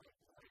someone might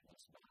write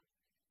us about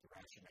the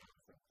rationale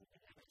for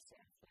including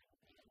NSF and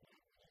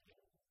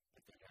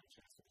if they have a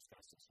chance to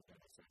discuss this with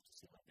NSF to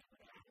see what they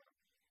would have or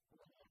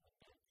what they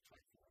would try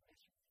to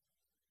information.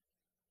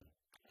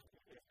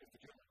 If the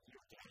gentleman here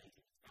died,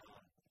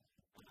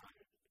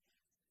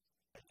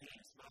 again,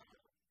 it's not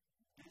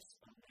this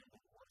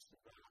amendment was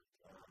about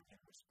in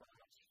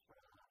response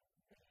from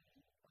the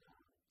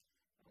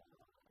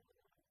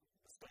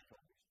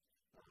stakeholders.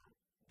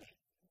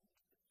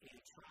 They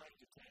tried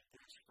to take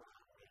this from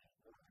a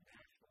more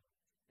national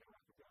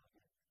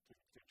orthodoxy to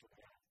potentially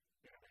have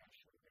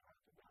international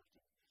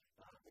orthodoxy.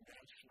 The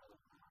national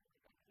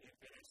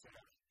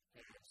NSF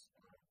has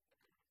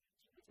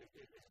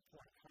is a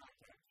point of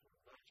contact for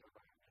much of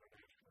our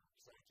international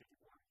scientific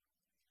work.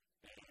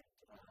 And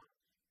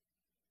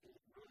it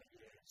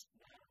really is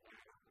not a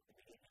matter of the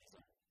beginning.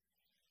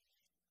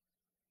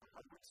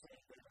 I would say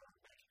that our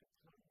national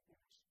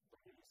companies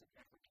believes in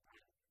effort to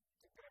bring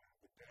together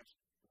the best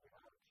of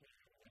our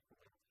care and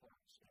economic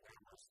funds. And that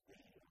was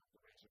the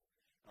reason.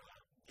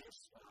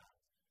 This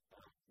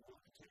will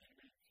continue to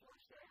be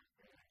flushed out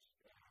as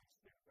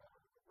the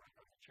right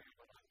of the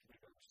chairman of the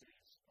committee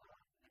oversees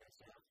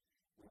NSF.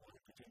 We want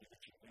to continue to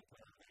keep input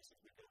on this as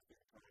we go through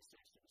the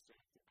process to the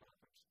safety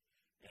conference.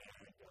 And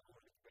we want to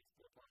make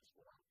the applies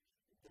for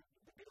the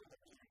bill that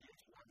we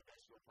engaged one of the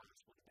best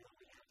applies for the bill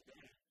we have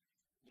today.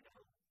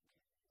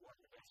 One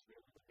of the best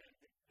bills of the day,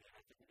 and I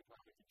think we could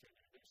probably continue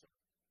to do so.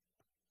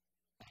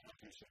 I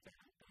appreciate that.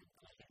 I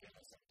think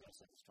NSF does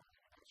have a strong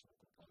international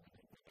component,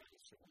 and that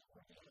is certainly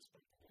one of the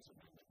aspects of his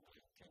amendment. I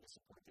tend to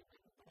support the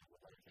amendment, but I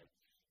would like to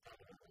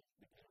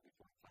before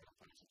final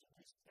passage of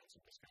this, have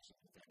some discussion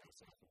with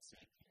NSF and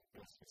see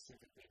what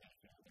specifically they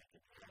feel they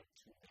can add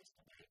to this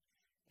debate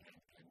and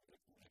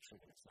make sure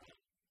that it's not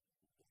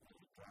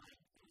drawing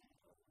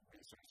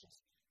resources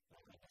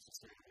that are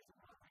necessary for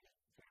our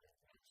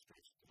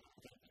stretch.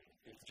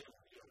 In general,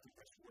 I think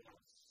that's what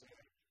I'll say.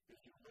 If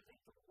you're looking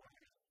for what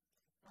it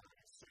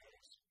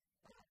says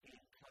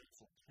in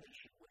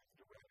consultation with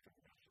the Director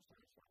of the National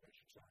Science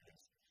Foundation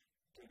Science,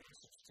 the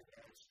message to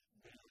us,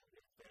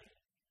 if they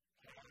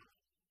have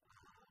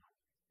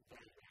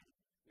value,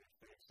 if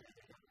they say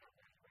they don't have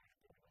value,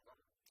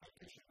 I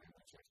appreciate very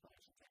much your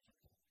explanation. Thank you.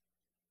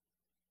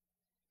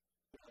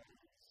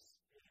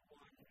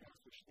 Anyone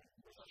else wishing to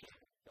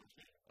share? Thank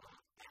you.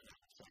 I'm not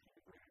excited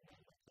to bring it up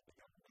to the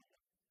government.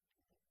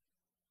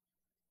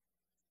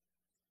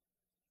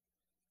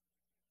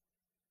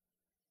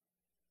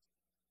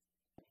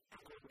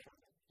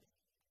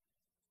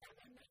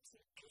 Amendment to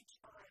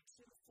H.R.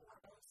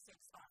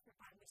 2406, offered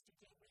by Mr.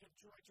 Gingrey of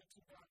Georgia, to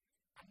the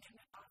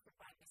amendment offered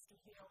by Mr.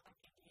 Hill of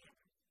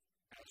Indiana.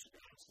 As you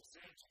guys have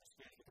said, to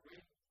stand with the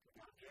reading,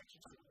 without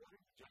objection to the order,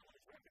 the gentleman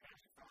is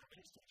recognized for 5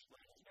 minutes to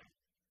explain his name.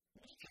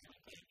 Mr. Gingrey,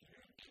 thank you.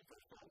 And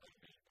first of all, let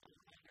me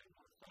thank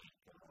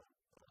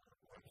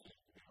what he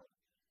did.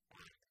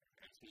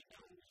 As he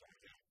knows, I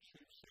have 2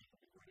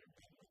 second-degree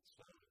amendments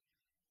to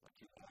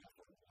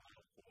offer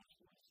while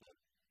forcefully to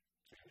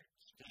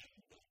extend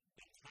the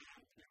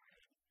time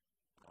period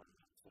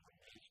for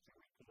me to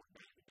report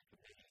back to the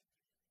committee.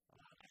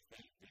 I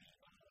think the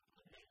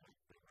amendment,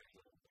 the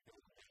original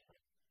bill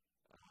amendment,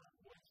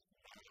 was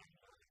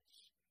 9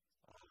 months,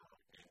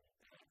 and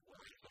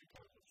what I think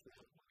of was 12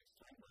 months,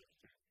 3 months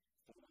to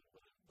 4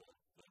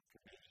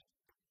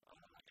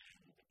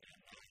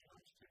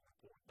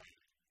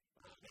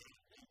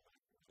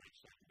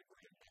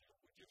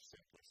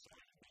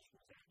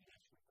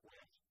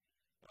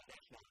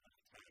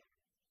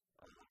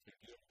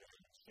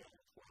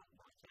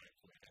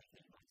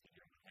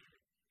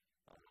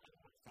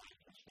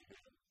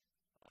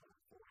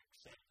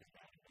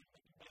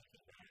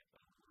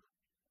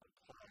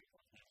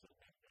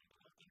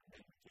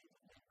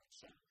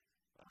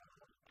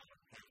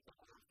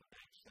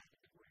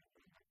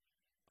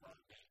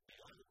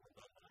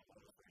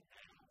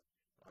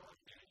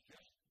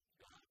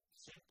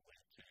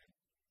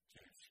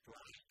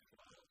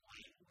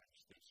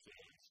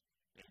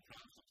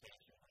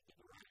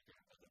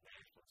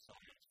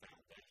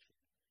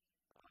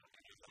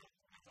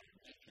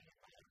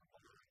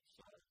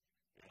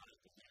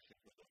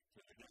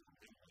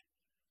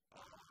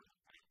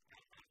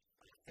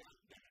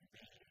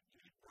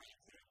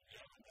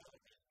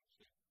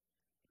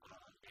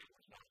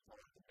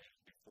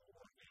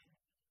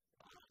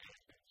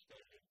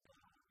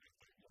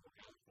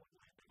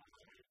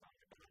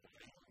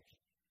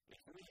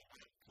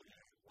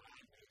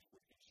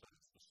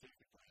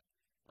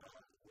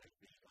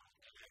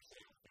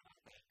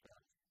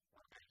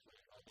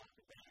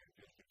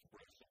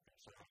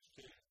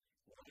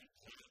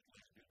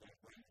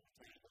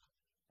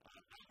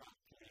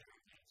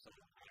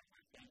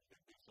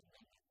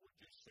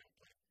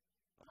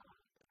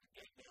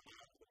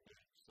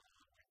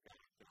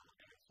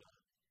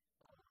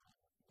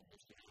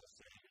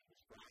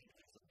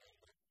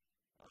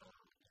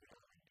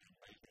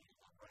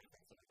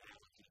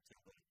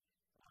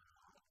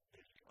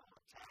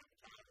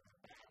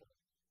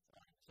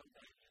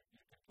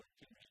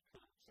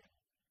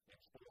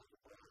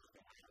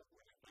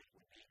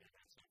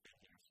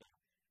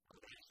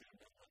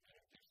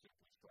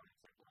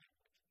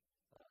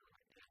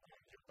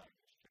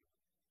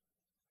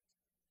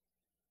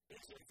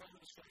 Any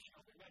further discussion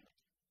on the amendment?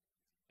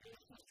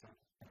 Yes, Mr.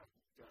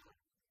 Chairman.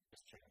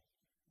 Mr. Chairman.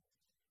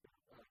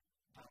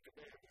 Dr.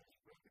 Baird is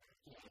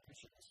recognized. I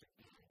appreciate Mr.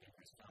 Baird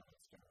comments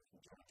from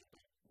Georgia.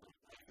 But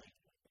I think,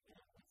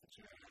 with the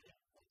chair, I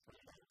put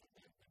it out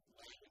the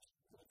language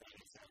for the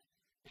data set,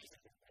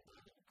 basically,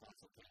 the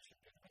consultation,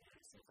 and the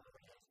area safe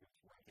already has been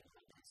working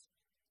on this,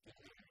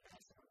 getting it in a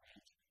national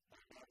range.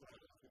 I'm not right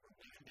if we were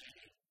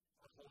mandating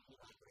a whole new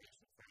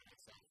operation for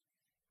itself.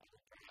 I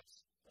think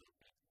perhaps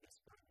this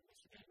part of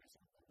Mr. Baird is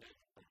a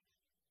amendment, but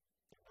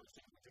the most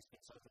thing would just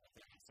consult with the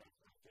data set.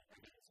 I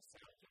think it's a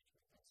sound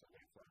judgment, and so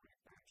therefore I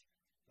encourage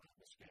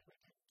Mr. Baird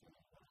to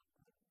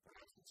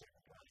perhaps consider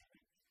applying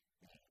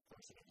the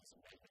portion of this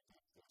amendment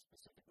that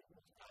specifically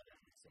rules out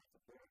area safe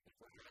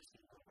before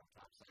asking global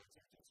top science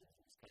agencies in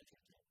this country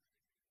to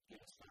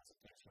give us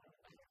consultation on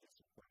whether this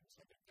important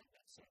subject that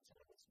makes sense and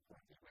whether it's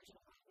important the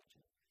original language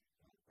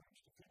and urge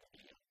to fit it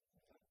in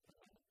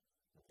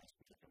with this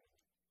particular one.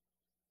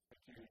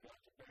 Thank you,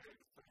 Dr. Baird,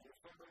 for your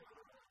further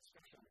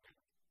discussion.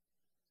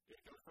 If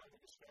no further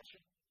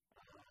discussion,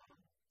 the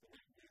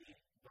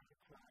vote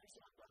occurs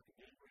on Dr.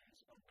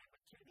 Avery's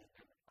amendment to the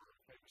amendment. All in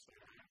favor, say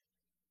aye.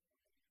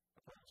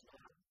 Opposed, no.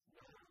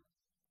 No.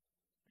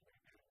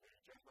 The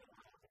gentleman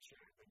around the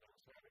chair, the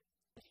noes have it.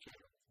 Mr.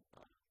 Chairman,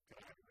 can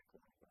I have a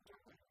recording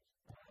from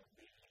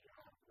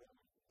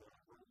the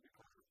room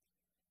recorded?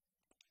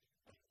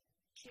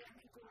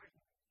 Chairman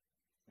Gordon.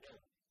 No.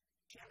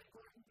 Chairman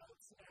Gordon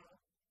votes no.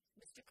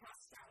 Mr.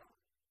 Costello.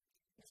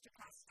 Mr.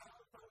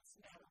 Costello votes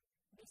no.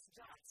 Ms.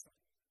 Johnson.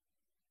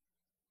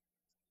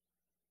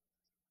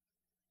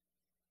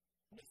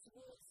 Ms.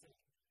 Woolsey.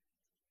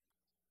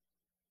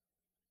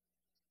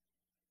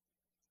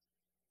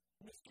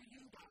 Mr.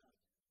 Udall.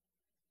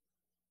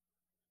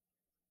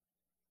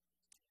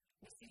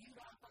 Mr.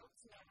 Udall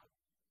votes no.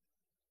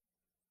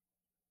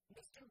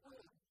 Mr. Wu.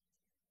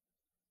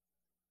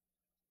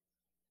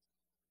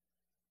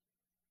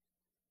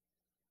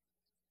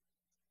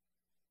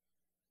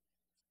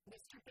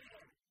 Mr.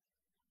 Baird.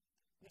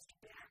 Mr.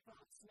 Baird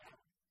votes no.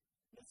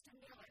 Mr.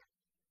 Miller.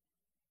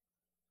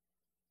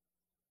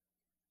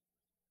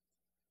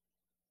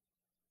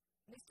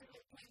 Mr.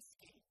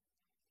 Lipinski.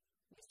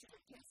 Mr.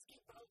 Lipinski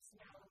votes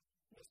no.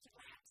 Mr.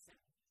 Lamson.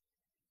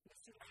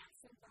 Mr.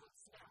 Lamson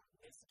votes no.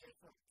 Ms.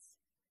 Giffords.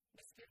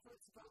 Ms.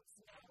 Giffords votes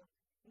no.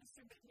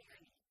 Mr.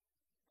 McNeely.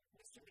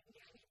 Mr.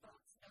 McNeely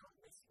votes no.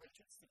 Ms.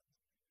 Richardson.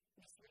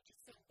 Ms.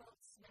 Richardson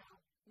votes no.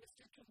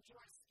 Mr.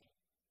 Konjorski.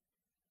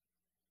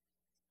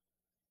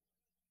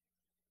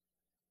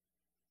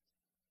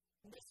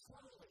 Ms.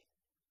 Hooley.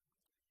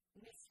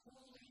 Ms.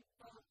 Hooley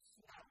votes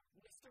no.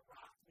 Mr.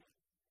 Rothman.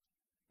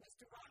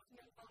 Mr.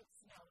 Rothman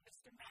votes no.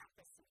 Mr.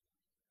 Matheson.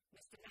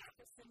 Mr.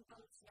 Matheson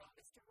votes no.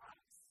 Mr.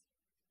 Ross.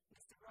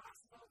 Mr. Ross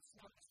votes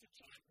no. Mr.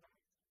 Chandler.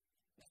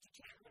 Mr.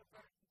 Chandler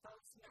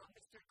votes no.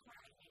 Mr.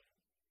 Carnahan.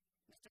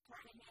 Mr.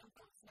 Carnahan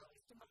votes no.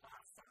 Mr.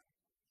 Malassa.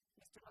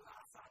 Mr.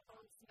 Malassa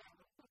votes no.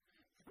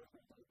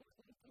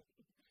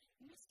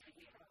 Mr.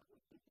 Hill.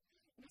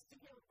 Mr.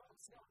 Hill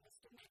votes no.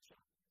 Mr.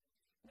 Mitchell.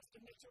 Mr.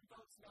 Mitchell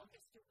votes no.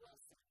 Mr.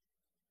 Wilson.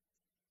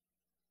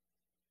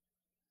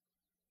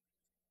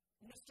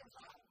 Mr.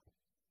 Hall.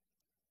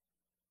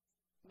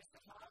 Mr.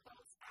 Hall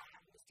votes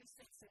aye. Mr.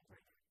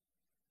 Sitzenberger.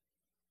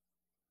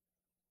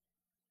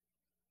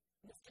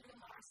 Mr.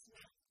 Lamar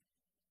Smith.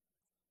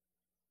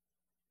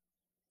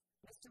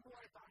 Mr.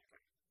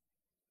 Rohrbacher.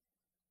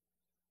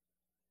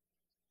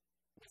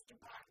 Mr.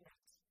 Bartlett.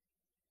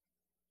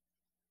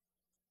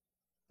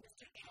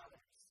 Mr.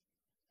 Ehlers.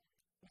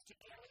 Mr.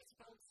 Ehlers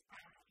votes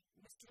aye.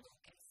 Mr.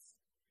 Lucas.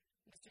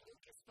 Mr.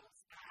 Lucas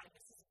votes aye.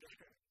 Mrs.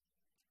 Bigger.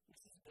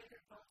 Mrs.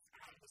 Bigger votes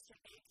aye. Mr.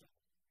 Aiken.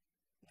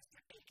 Mr.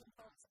 Aiken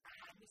votes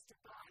aye. Mr.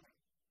 Bonner.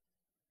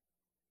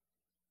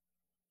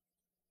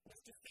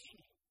 Mr.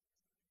 Feeney.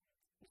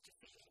 Mr.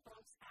 Feeney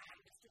votes aye.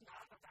 Mr.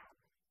 Nagelbauer.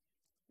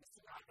 Mr.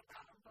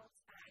 Nagelbauer votes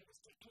aye.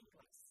 Mr.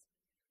 Inglis.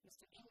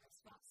 Mr. Inglis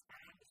votes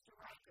aye. Mr.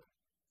 Riker.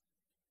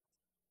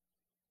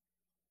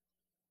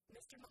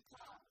 Mr.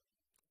 McCall.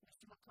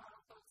 Mr. McCall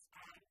votes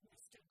aye.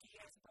 Mr.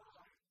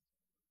 Diaz-Balart.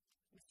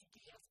 Mr.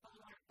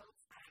 Diaz-Balart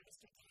votes aye.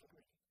 Mr.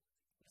 Gingrey.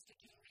 Mr.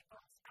 Gingrey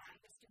votes aye.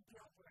 Mr.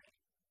 Bilbray.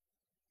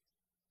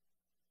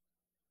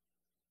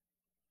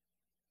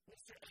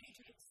 Mr.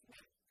 Adrian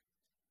Smith.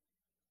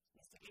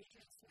 Mr.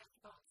 Adrian Smith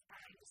votes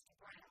aye. Mr.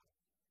 Brown.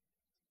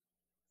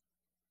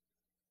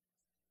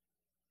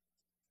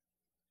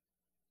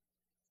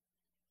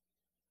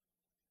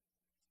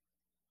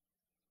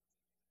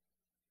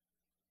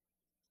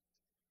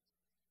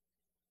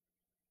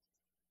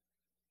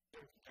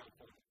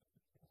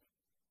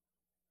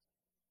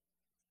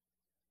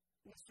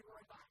 Mr.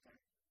 Rohrbacher.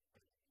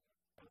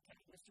 Okay,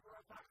 Mr.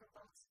 Rohrbacher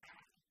votes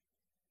aye.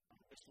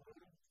 Mr. Wu.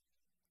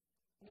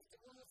 Mr.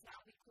 Wu is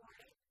not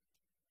recorded.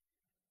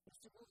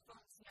 Mr. Wu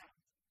votes no.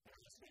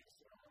 Ms.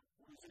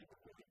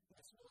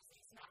 Woolsey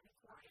is not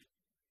recorded.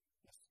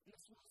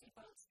 Ms. Woolsey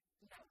votes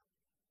no.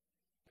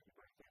 Happy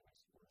birthday,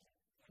 Ms. Woolsey.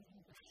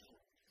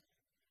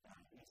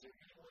 Is there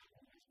anyone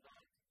who is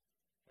not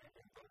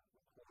having vote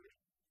recorded?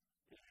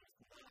 It is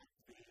not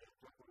the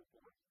proper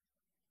report.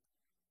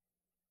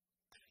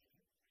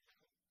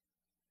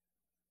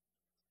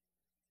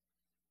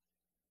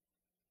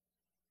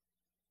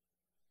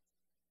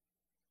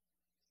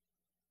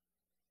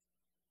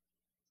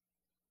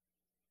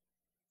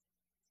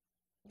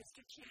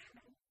 Mr.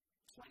 Chairman,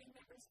 13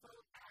 members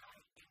vote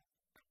aye and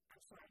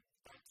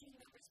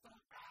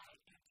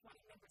 20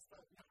 members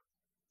vote no.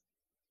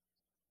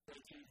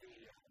 Thank you. The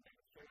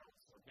amendment fails.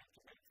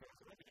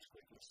 Let me just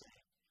quickly say,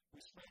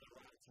 we spent a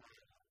lot of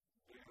time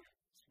very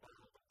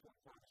smart on the point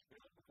for this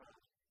bill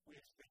because we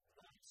expect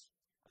votes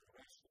on the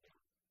rest of the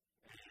bill.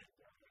 And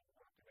we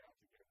worked it out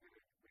to get a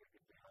very, very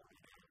good bill.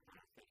 And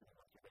I'm thinking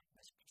about to make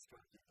this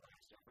constructive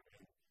last effort,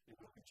 and it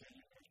will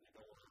continue as we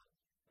go on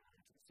to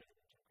the Senate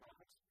and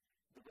Congress.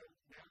 The vote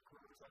now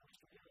occurs on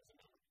Mr. Harris'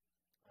 amendment.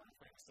 All in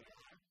favor say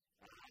aye.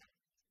 Aye.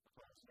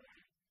 Opposed,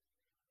 nay.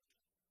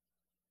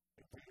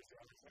 And please, the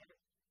ayes have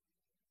it.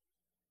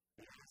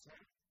 The ayes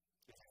have it.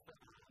 This is the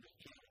amendment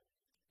chair.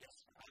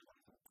 Yes, I want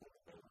to report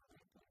the vote on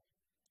the report.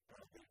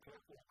 The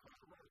clerk will call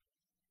the roll.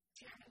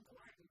 Chairman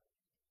Gordon.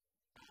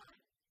 Aye.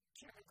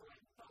 Chairman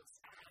Gordon votes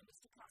aye.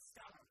 Mr.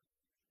 Costello.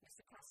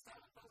 Mr.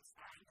 Costello votes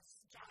aye.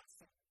 Mrs.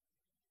 Johnson.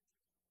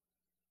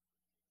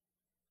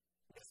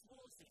 Ms.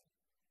 Woolsey.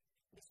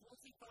 Ms.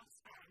 Woolsey votes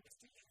aye.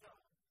 Mr. Hugo.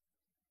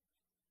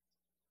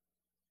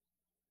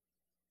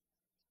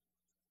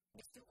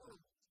 Mr. Wu.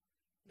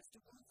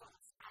 Mr. Wu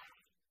votes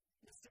aye.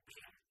 Mr.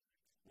 Bear.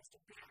 Mr.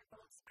 Bear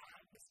votes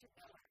aye. Mr.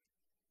 Miller.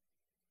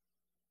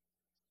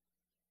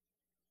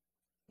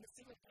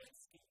 Mr.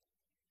 Lipinski.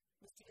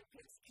 Mr.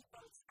 Lipinski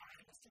votes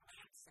aye. Mr.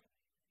 Manson.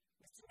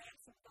 Mr.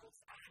 Manson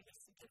votes aye.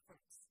 Mr.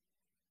 Giffords.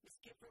 Ms.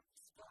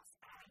 Giffords votes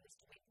aye.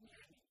 Mr.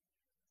 McNerney.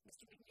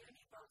 Mr.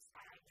 McNerney votes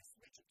aye. Ms.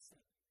 Richardson.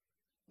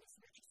 Ms.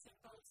 Richardson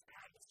votes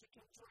aye. Mr.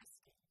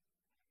 Kendrowski.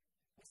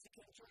 Mr.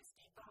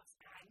 Kendrowski votes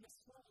aye. Ms.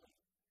 Hooley.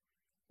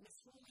 Ms.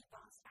 Hooley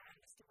votes aye.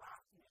 Mr.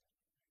 Rothman.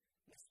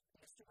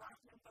 Mr.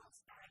 Rothman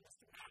votes aye.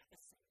 Mr.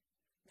 Matheson.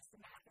 Mr.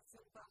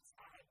 Matheson votes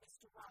aye.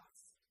 Mr.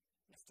 Ross.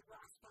 Mr.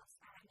 Ross votes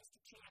aye. Mr.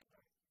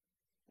 Chandler.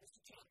 Mr.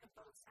 Chandler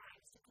votes aye.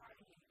 Mr.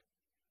 Carnahan.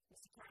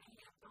 Mr.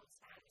 Carnahan votes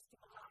aye. Mr.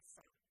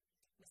 Malassa.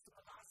 Mr.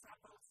 Malassa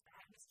votes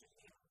aye. Mr.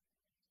 Hill.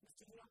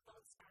 Mr. Hill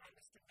votes aye.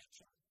 Mr.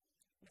 Mitchell.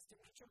 Mr.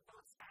 Mitchell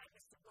votes aye.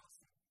 Mr.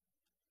 Wilson.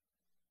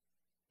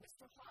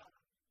 Mr. Hall.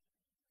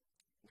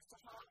 Mr.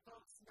 Hall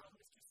votes no.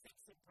 Mr.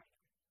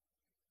 Sensenbrenner.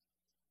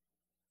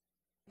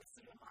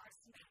 Mr. Lamar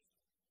Smith.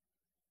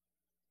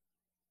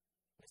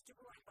 Mr.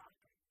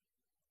 Roybacher.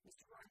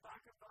 Mr.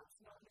 Roybacher votes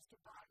no. Mr.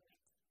 Broderick.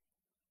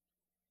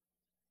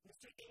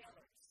 Mr.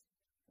 Ehlers.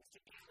 Mr.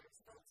 Ehlers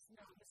votes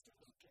no. Mr.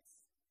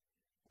 Lucas.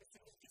 Mr.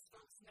 Lucas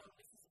votes no.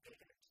 Mrs.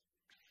 Biggert.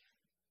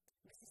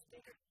 Mrs.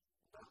 Biggert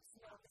votes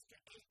no. Mr.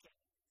 Aiken.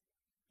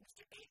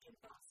 Mr. Aiken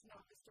votes no.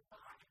 Mr.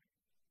 Bonner.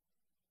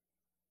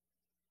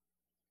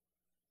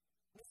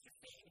 Mr.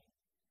 Feeney.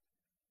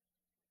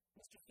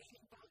 Mr.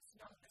 Feeney votes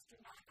no. Mr.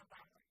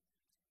 Nagelbauer.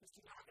 Mr.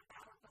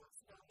 Nagelbauer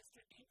votes no.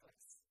 Mr.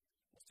 Inglis.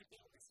 Mr.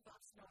 Inglis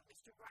votes no.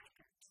 Mr.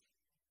 Reichert.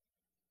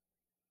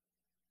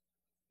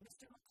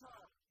 Mr.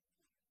 McCall.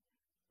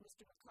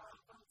 Mr. McCall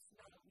votes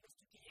no.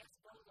 Mr.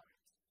 Diaz-Balart.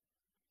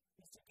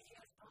 Mr.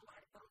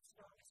 Diaz-Balart votes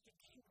no. Mr.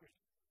 Gingrey.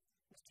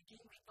 Mr.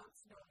 Gingrey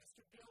votes no.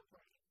 Mr.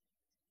 Bilbray.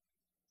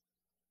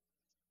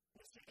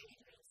 Mr.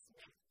 Adrian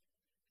Smith.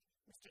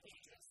 Mr.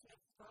 Adrian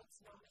Smith votes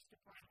no. Mr.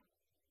 Brown.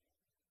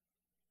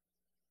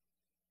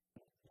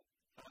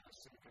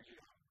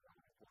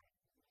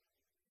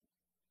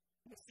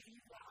 Mr.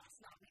 Udall is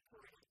not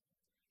recorded.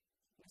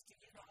 Mr.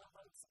 Udall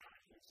votes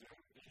aye. Is there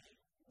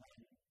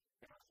anyone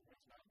else who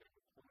has not been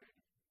recorded?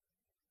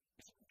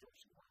 Is it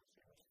Joyce Morris?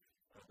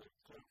 The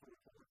clerk will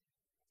report.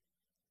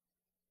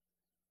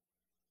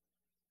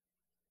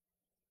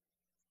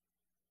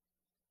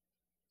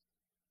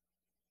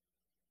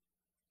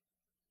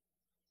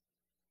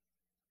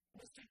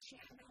 Mr.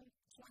 Chairman,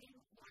 21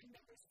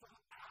 members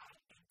vote aye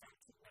and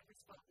 13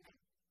 members vote no.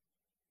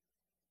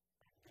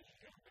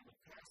 The amendment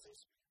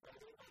passes. Are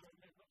there other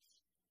amendments?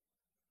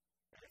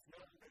 If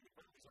no, then the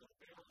vote is on the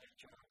bill.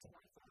 H.R.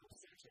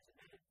 2406 is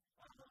amended.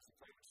 All those in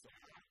favor say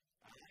aye.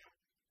 Aye.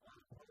 All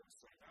opposed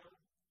say no.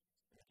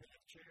 And the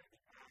chair,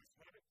 the ayes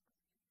have it.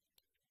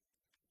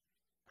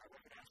 I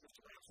recognize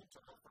Mr. Ransom to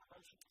offer a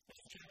motion.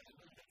 Mr. Chairman, I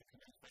move that the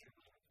committee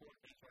favorably report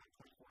H.R.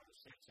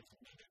 2406 is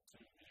amended to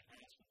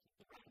enhance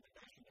the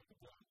recommendation of the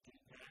board to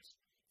pass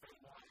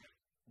Federal Law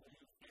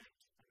move that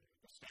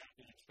the staff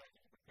be expected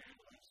to prepare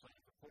the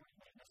legislative report and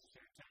make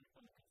necessary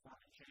technical and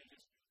conforming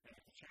changes, and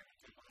if the chairman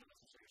take all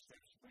necessary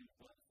steps to bring the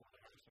bill before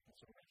the House for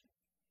consideration.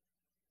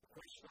 The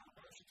question on the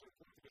motion to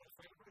approve the bill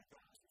favorably,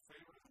 those in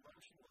favor of the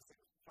motion will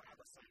signify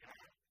by saying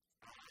aye.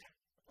 Aye.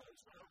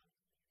 Opposed, no.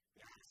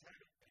 The ayes have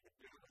it, and the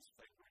bill is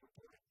favorably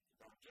reported.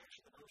 No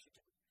objection to the motion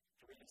to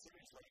reconsider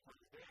is laid upon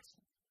the desk.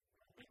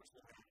 Members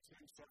will have 2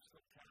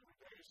 subsequent calendar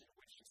days in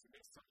which to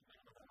submit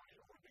supplemental or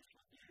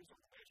additional views on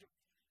the measure,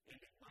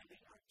 ending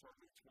Monday,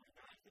 October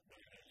 29th at 9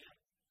 a.m.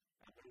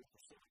 I move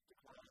pursuant to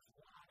Clause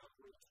 1 of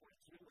Rule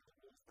 22 of the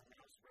Rules of the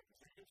House of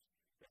Representatives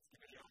that the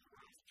committee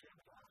authorize the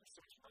chairman to offer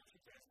such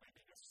motions as may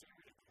be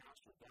necessary in the House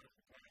to adopt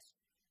and pass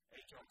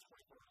H.R.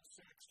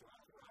 2406 to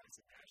authorize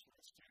the National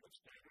Institute of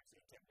Standards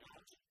and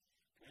Technology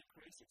to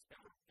increase its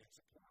effort in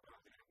support of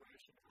the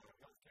integration of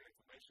healthcare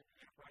information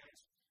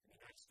enterprise in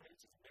the United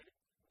States is amended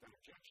without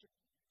objection.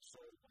 So,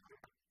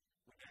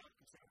 we now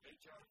consider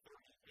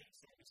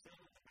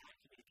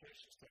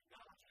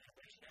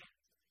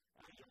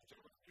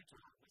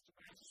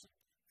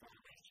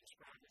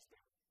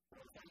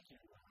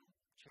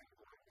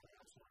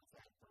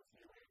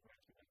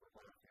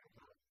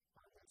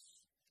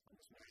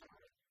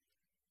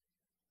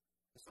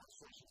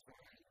legislation is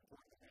very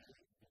important to me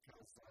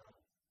because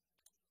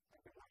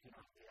I've been working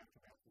on the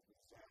aftermath of the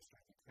disaster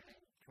at the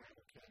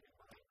Crandall Canyon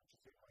mine, which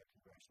is in my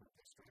congressional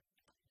district.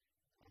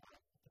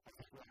 The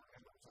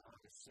background was on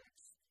August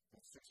 6th. And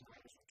 6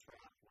 miners were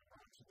trapped when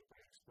rocks in the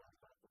breaks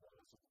burned up the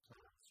walls of the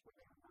tunnels where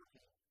they were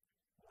working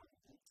more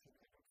than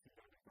 1,800 feet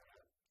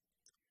underground.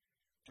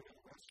 During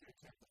the rescue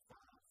attempt, the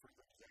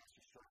further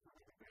disaster-struck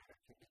river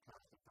activity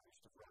caused a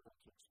burst of rubble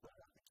to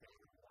explode on the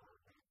canyon wall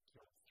and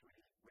killed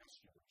 3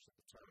 rescuers at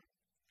the time.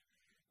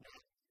 Now,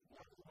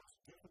 one of the most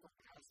difficult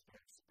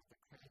aspects of the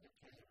Crandall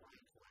Canyon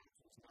mine collapse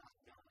was not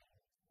knowing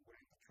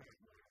where the track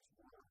miners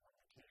were when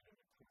the canyon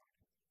occurred.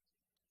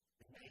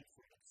 It made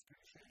for an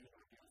excruciating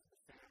ordeal for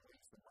the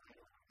families, the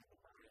miner, and the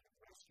mine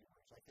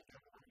rescuers. I think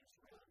everyone who's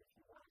around, if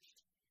you watched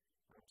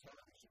on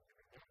television, you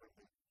remember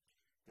that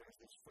there's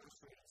this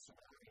frustrating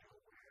scenario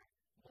where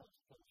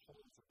multiple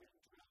holes are being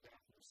drilled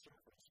out to the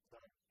surface,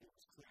 but it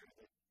was clear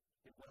that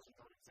it wasn't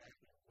known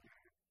exactly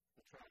where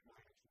the track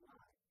miners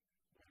were.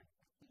 And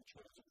each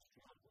hole that was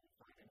drilled would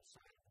find any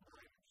sign of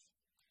miners.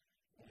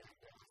 And I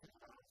think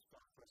about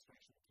this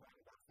frustration of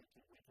talking about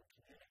thinking we can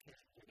communicate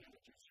and get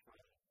images from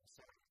the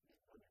surface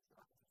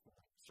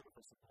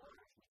of the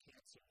waters. We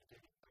can't seem to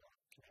get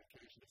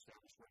communication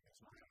established where these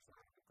miners are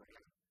on the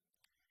ground.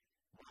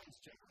 Mines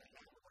generally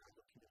have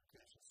reliable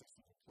communication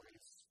systems in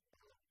place.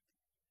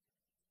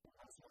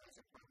 Also, as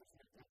a part of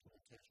the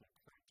implementation of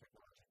current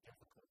technology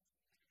difficult.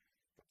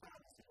 The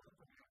problem is the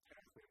overnight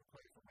pathway to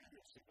play for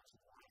radio signals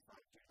and Wi-Fi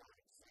do not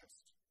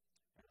exist,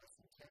 and less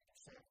than 10%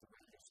 of the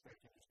radio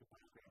spectrum used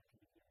above ground can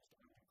be used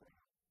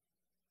underground.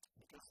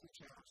 Because of the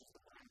challenges of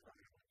the mine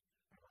environment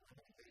and the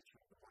limited nature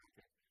of the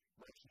market,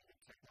 much needed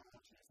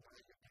technology is not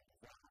yet being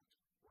developed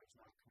or is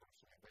not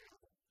commercially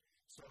available.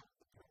 So,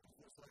 the purpose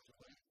of this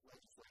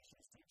legislation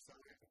is to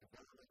accelerate the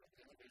development of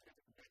innovative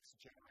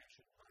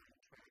next-generation mine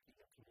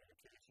tracking and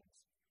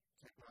communications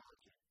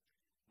technology.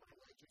 My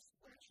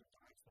legislation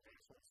directs the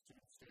National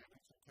Institute of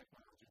Standards and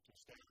Technology to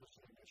establish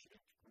an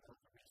initiative to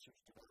promote the research,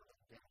 development,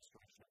 and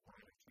demonstration of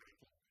mine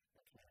tracking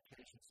and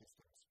communication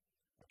systems,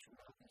 which will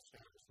help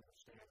establish the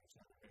standards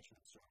and emission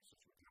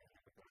services regarding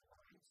underground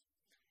mines.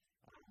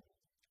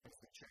 As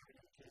the chairman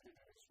indicated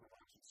in his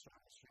remarks at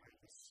Service Hearing,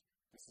 this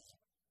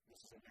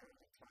is an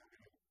area of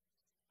targeted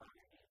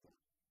underneath it.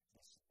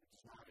 It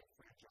does not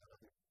infringe on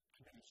other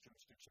committees'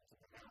 jurisdictions in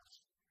the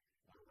House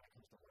when it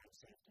comes to land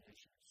safety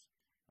issues.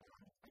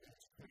 I think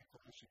it's a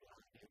critical issue that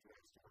ought to be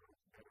addressed in order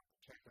to better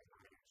protect our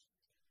miners.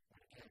 And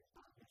again,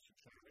 Mr.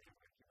 Chairman, I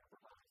thank you for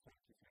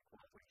your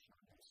cooperation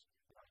on this.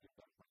 And I'll get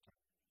back my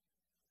time.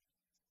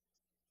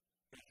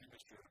 Thank you,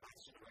 Mr.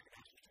 Vice Chair. I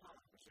recognize Mr.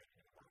 Holland for saying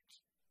your remarks.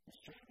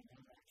 Mr. Chairman, I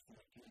would like to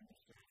thank you,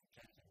 Mr.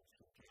 Captain,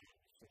 Mr. Kane,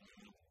 Mr.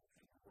 Lee,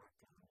 and your work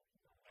on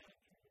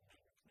managing the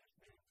maintenance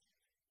committee.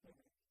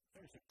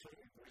 There's a clear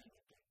agreement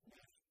that with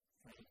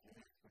training and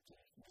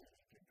expertise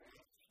needed to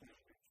draft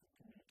standards for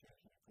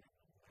communication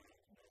equipment and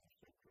mines and other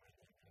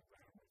circulating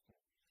environments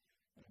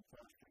and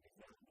foster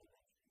development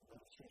of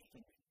those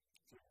systems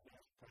through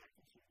best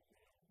practices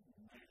in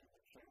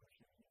measurement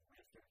services and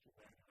research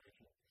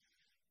evaluation.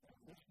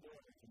 This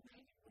bill is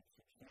amazing with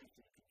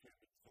substantially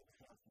contributes to the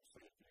health and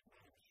safety of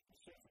miners,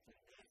 specifically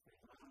national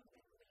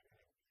reliability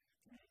and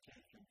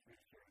communications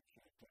research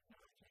and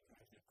technology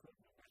as the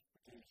equipment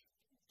expertise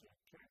to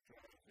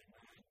characterize the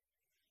mine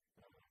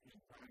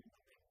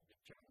environment and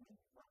determine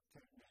what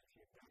techniques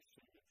are best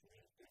suited for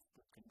these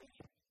difficult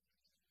conditions.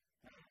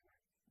 However,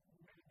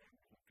 many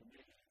members of the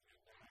committee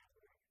and I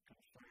were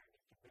concerned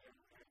that the bill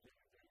has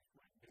introduced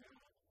went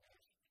beyond these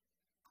core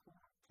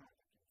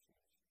competencies.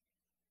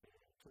 They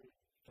include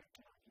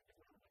technology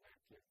development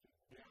activities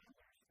beyond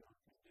their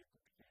scope and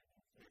duplicating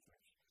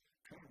efforts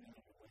currently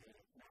in the way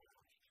of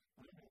knowledge.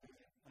 Under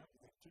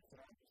the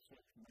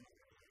 2006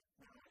 Miner Act,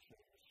 knowledge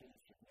has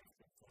received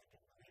significant funding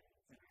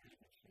within the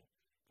agency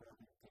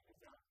program to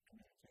develop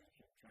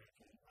communication,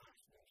 tracking,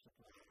 oxygen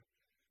supply,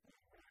 and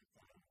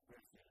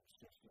refuge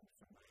systems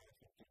for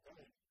miners. And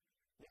today,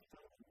 this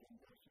program has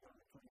invested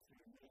over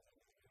 $23 million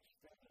in a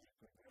steady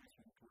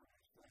progression toward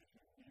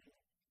establishing new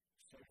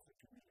safer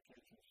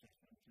communication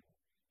systems in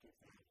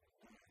 2009.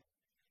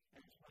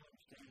 And it's my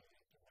understanding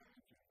that the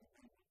manager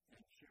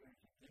ensures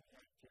that any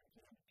activity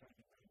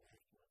undertaken by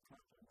this will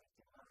complement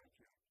the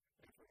larger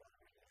effort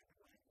already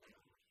underway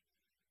now.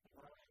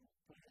 While I'm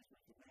pleased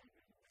with the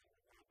manager's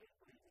amendment, I do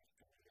believe this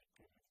committee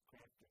could have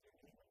crafted an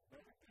even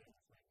better bill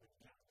if we would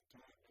have the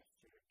time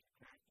necessary to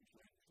craft this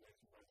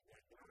legislation by the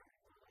end of the year.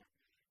 While I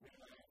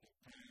realize that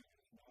time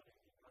is not in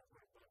the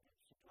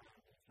overabundant supply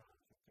of these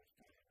funds at this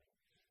time,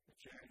 the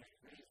chair has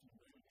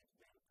reasonably moved this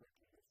bill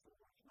quickly as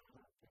forward. And I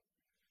hope that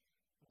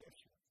this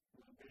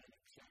will be an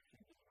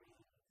exception to the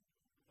rule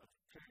of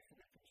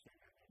carefully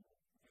considered and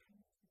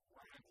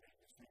widely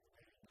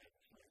disseminated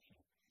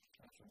legislation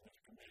from this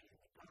committee.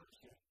 The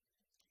policy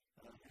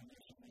in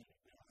this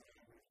immediate bill,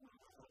 however, is not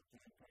a hope to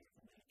impact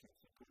the committee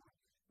support.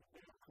 The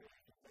bill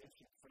creates a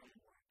basic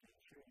framework to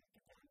ensure that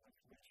the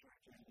government's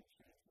research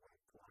agencies work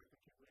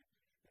cooperatively,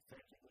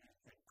 effectively,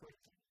 and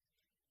quickly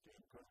to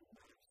improve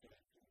mine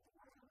safety, the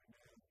water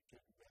renowned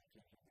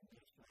capabilities of the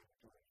national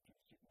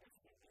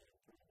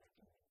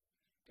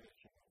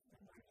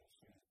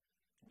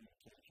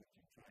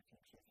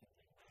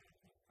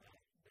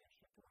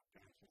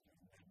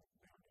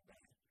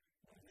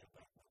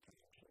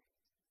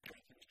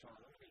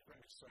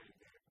say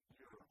that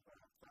your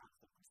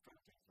thoughtful,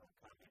 constructive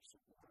comments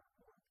were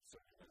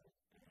circular,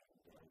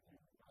 and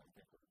you, I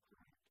think, were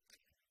correct.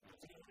 Does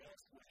anyone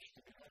else wish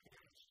to be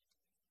recognized?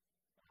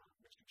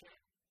 Mr.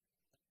 Chairman.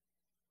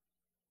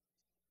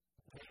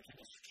 Thank you,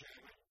 Mr.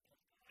 Chairman.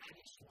 I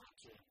just want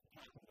to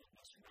compliment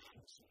Mr.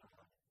 Robinson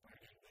on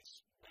bringing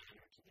this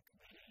matter to the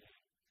committee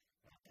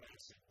and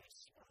passing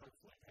this,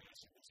 hopefully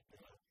passing this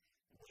bill.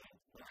 The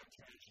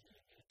tragedy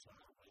in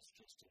Utah was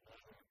just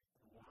another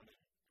one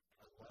in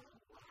a long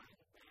line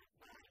of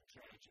minor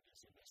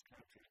tragedies in this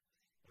country,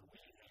 and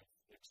we have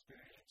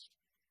experienced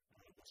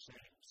the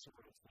same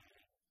sort of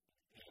thing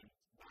in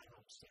my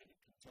home state of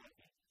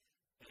Kentucky.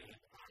 And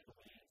I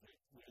believe that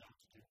we ought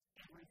to do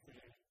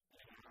everything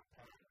in our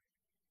power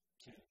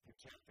to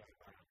protect our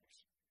borders.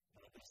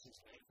 This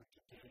is an effort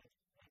to do.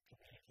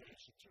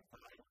 Communications are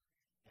vital,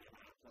 and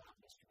I applaud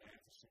Mr.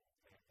 Matheson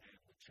and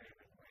the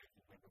chairman and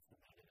ranking member for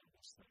leading on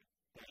this thing.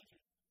 Thank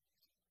you.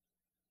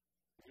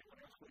 Anyone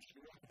else wish to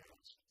be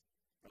recognized?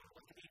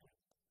 Good evening.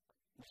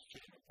 Mr.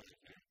 Chairman, thank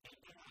you.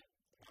 And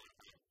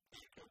I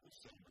echo the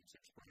sentiments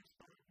expressed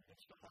by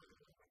Mr.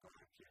 Harlan in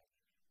regard to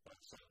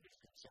some of his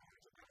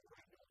concerns about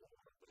regular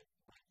order,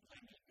 but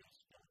let me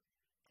just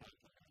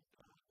compliment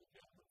the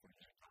gentleman from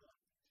Utah.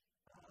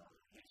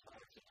 His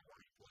heart's in the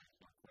right place,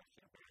 no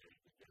question about it.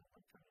 The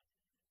gentleman from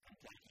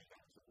Kentucky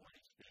knows of what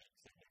he speaks,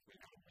 and if we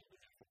don't meet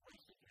with him from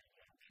West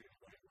Virginia, I'm sure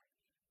they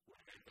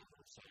would make over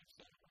the same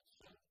sentiments.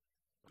 So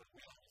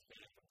we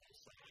understand from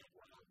this side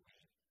why we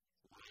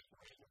like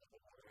regular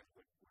order and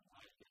would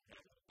like to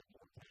have a bit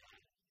more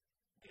time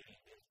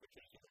getting this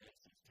particular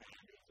instance.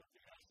 Time is of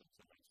the essence,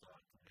 and I'm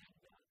sorry for him.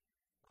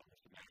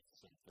 Mr.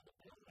 Matheson for the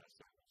bill that I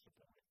certainly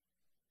support.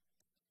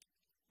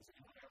 Does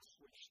anyone else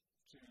wish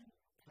to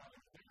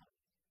comment now?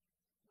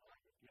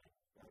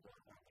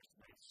 Mr.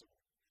 Matheson,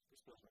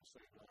 this bill will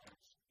save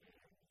lives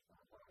and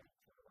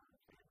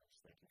families.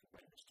 Thank you for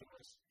bringing this to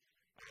us.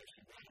 I ask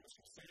unanimous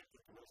consent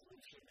that the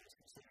resolution is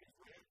considered as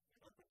read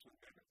and open to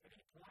amendment at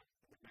any point,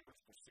 and the members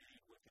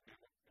proceed with the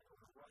amendment in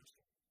order of motion.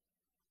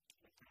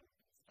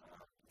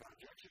 Without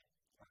objection,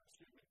 the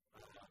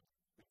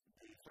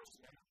first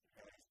amendment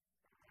has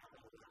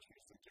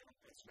Mr.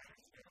 Gentleman, as far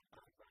as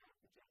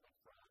the gentleman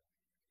from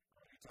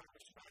Utah,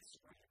 Mr.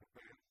 Matheson, are you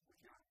prepared with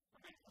your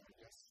amendment?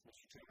 Yes,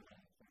 Mr.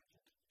 Chairman.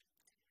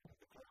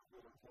 The clerk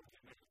will report the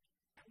amendment.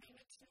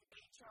 Amendment to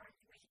H.R.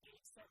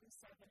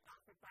 3877,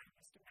 offered by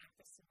Mr.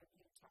 Matheson of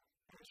Utah.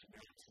 Motion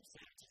made to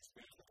consent to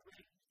suspend the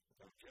reading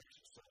without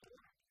objection, so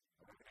ordered.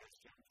 I recognize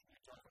the gentleman from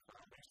Utah for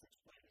 5 minutes to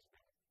explain his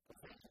amendment.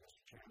 Thank you,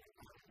 Mr. Chairman.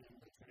 In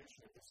the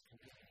tradition of this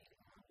committee,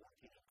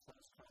 working in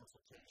close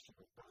consultation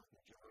with both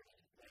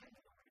majority and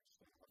minority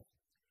staff,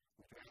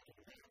 we drafted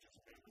a manager's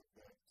amendment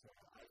that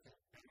I think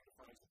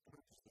magnifies the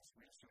purpose of this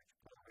research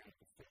program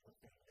to fit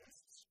within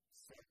this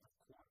set of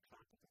core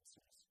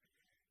competencies.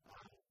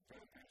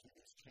 Very many of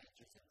these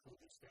changes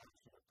include the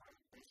establishment of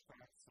best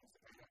practices,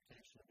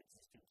 adaptation of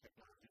existing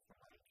technology for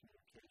live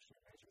communication,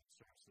 and measurement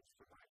services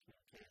for live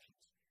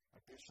communications.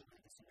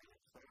 Additionally, this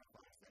amendment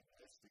clarifies that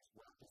NIST is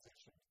well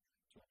positioned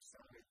to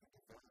accelerate the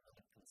development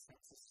of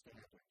consensus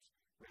standards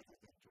rather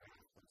than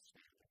draft those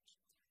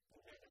standards. The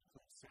amendment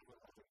includes several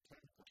other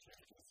technical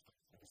changes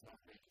and does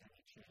not make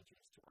any changes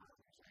to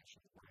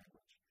authorization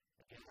language.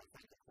 Again, I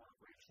thank the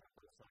cooperation of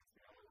both sides of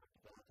the aisle in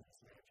developing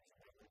this manager's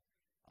amendment.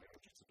 I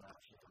urge its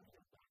adoption on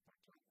the back.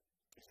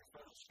 Is there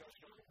further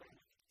discussion on the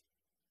amendment?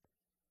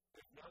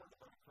 If no, the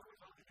vote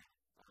occurs on the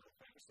amendment. All in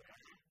favor say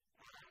aye.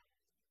 Aye.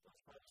 Those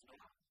opposed, no.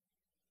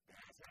 The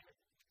ayes have it.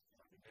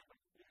 The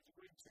amendment is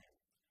agreed to.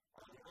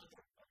 Are there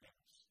other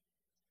amendments?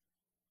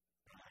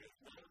 If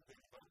none, the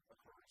vote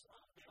occurs on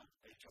the bill.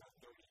 H.R.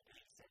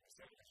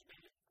 3877 is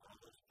amended. All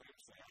those in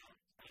favor say aye.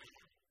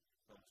 Aye.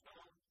 Those no.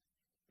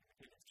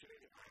 The opinion is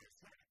carried. The ayes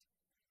have it.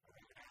 I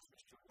would ask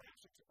Mr.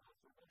 Lansing to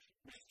offer a motion.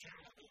 Mr.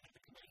 Chairman, I move that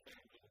the committee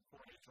amendment in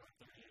Court H.R.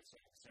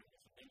 3877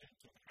 is amended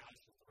to the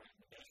House with the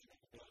recommendation of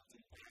the bill to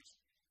pass.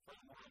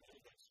 Furthermore, I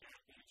move that staff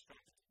be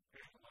instructed to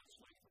prepare the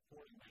legislative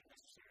report and make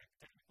necessary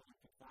technical and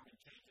conforming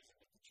changes, and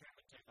that the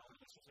chairman take all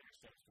necessary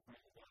steps to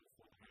bring the bill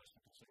before the House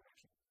for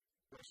consideration.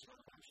 Question on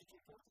the motion to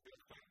report the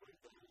bill favorably.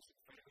 Those in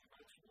favor of the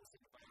motion will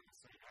signify by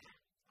saying aye.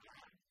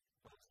 Aye.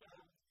 Opposed, no.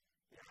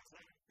 The ayes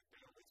have it. The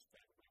bill is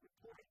favorably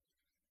reported.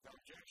 Without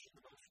objection,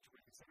 the motion to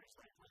reconsider is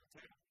laid on the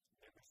table.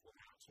 Members will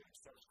now choose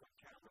subsequent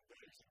calendar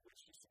days in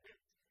which to submit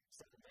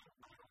supplemental,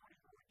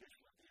 minority, or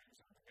additional views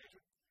on the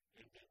measure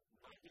ending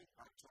Monday,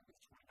 October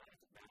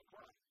 29th at 9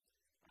 o'clock.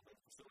 I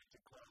move pursuant to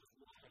Clause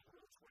 1 of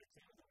Rule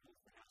 22 of the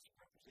Rules of the House of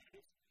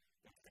Representatives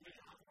that the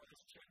committee authorize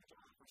the chairman to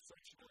offer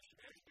such motion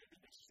as may be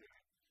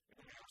necessary in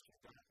the House to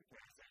adopt the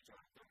House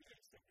H.R.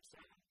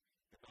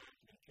 3877, the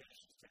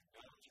Non-Communications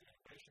Technology and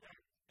Innovation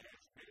Act,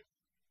 as amended.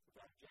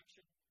 Without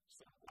objection,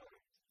 so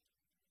ordered.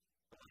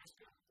 The last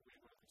bill that we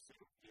will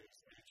consider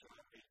is H.R.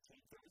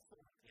 1834,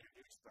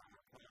 introduced by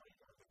our County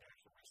of the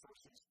Natural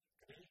Resources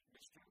Committee,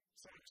 Mr.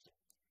 Saxton.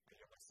 I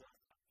have myself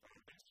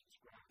 5 minutes to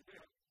describe the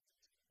bill.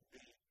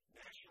 The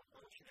National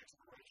Ocean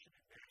Exploration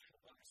and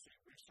National Undersea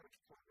Research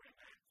Program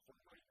Act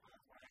formally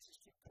authorizes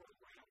 2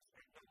 programs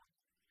and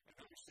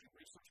number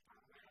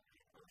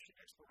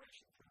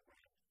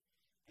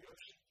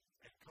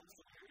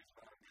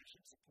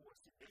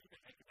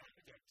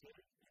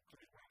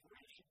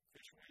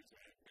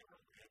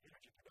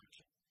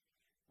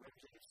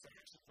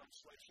sanctions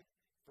legislation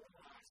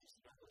formalizes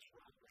the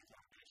English-run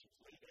examinations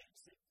lead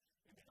agency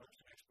in the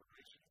ocean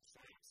exploration and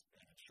science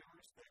and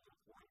ensures they will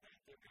coordinate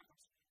their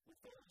efforts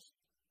with those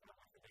of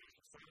the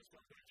National Science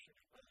Foundation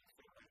and other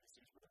federal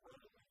agencies with a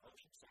role in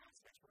ocean science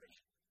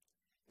exploration.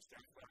 The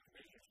staff of our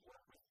committee has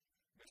worked with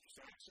Mr.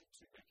 Saxon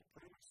to make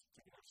improvements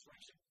to the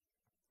legislation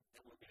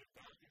that will be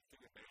adopted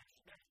through the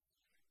management.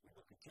 We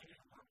will continue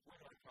to work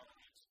with our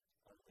colleagues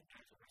on the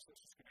Natural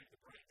Resources Committee to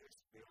bring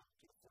this bill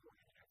to the floor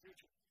in the near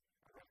future.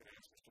 I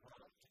recognize Mr.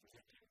 Marlowe to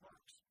present the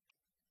remarks.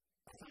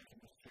 Thank you,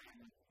 Mr.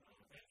 Chairman.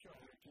 H.R.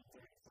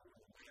 1834,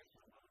 the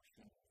National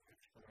Ocean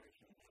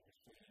Exploration and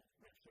Understanding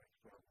Research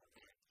Program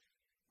Act,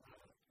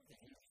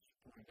 is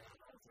pointed out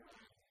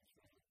authorizes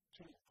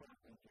two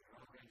programs that are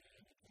already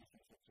in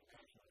existence of the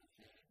National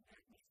Oceanic and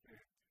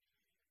Atmospheric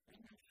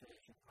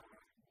Administration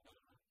Program.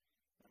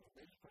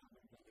 These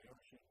programs are the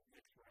Ocean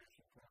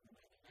Exploration Program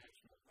and the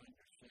National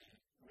Undersea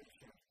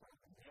Research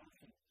Program. The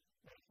Ocean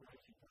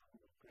Exploration Program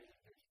was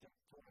created to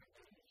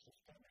coordinate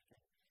systemic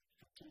and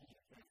strategic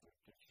effort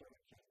to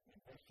search and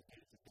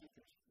investigate the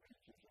deepest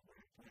reaches of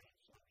our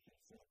planet's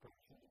oceans for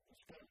approaching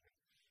discovery.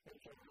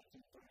 H.R.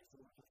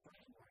 1834 is a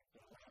framework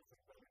that allows for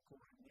better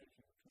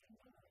coordination between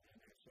NOAA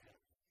and NSF.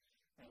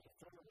 As a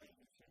federal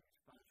agency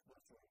responsible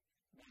for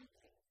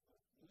managing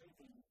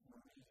living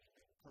marine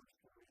and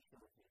coastal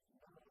resources,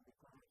 NOAA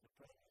requires the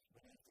presence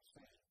beneath the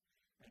sea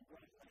and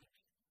Great Lakes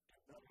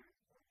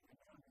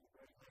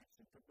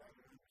to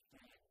better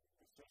understand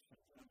the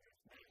systems under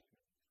its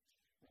management.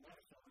 The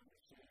National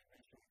Undersea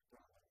Research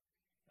Program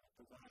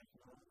provides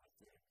NOAA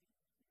with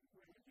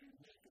the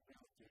unique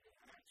ability to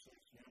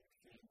access the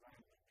undersea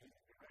environment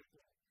either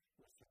directly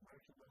with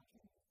submersible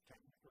ocean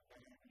technical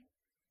data,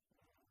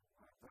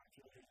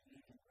 virtually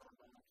using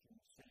robots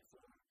and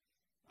seafloor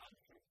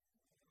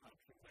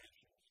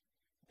observations.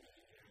 The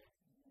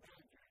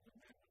manager's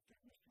amendment to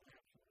Mr.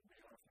 Mason will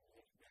be offering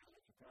this bill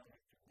as a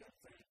product of good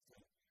faith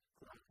and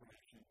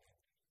cooperation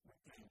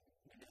within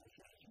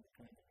negotiation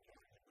between the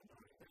majority and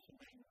minority. This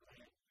amendment will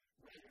add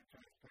greater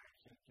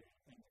transparency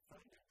in the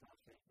funding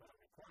process by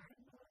requiring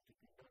NOAA to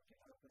conduct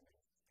an open and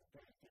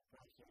competitive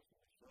process in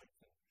the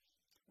selection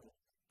of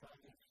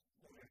projects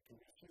that are to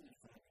receive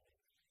funding.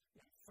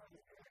 In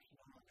further direction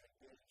on that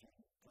engaging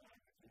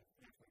collaborative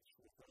efforts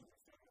with other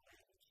federal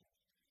agencies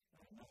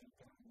and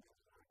non-governmental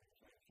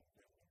organizations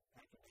and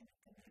academic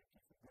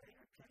communities for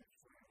greater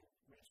transfer of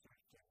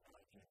research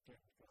technology and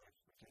technical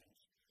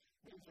expertise.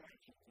 These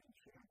actions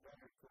ensure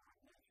better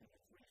coordination of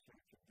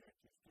research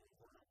objectives to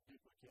avoid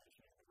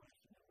duplication and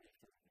wasting of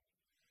resources.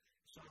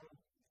 So,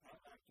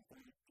 I'd like to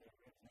thank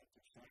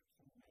Representative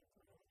Saxon and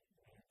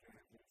New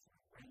Jersey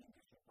for bringing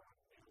this important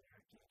bill to your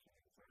attention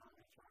and for all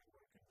this hard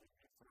work and with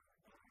me for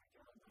allowing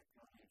all my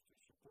colleagues to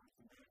support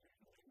the manager's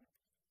amendment,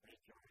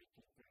 H.R.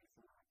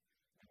 1834,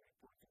 and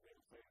report the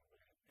bill favorably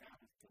out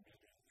of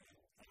committee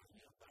and I'll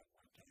yield back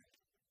my time.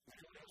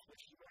 Anyone else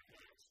wish to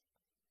recognize?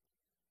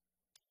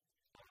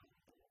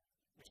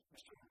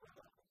 Mr.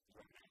 Rayburn, is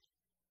that right?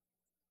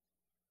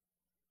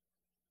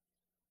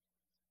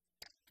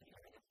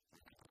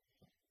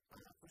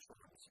 First of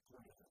all, I'm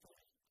supportive of the bill.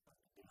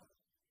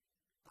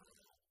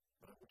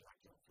 But I would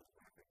like to, for the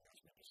record, as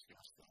we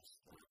discuss this,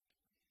 that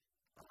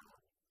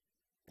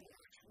the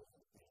actual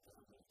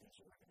involvement of these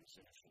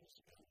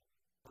organizations in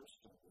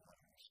coastal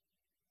waters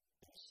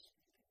is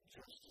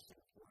just as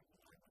important,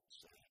 I would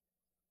say,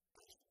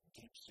 as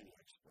deep sea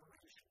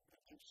exploration.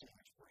 Deep sea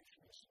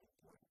exploration is an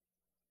important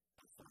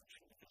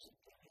function because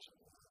it is a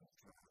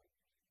long-term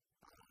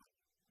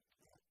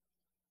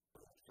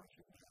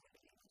functionality,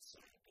 I would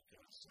say,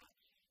 because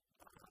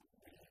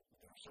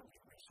there are so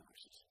many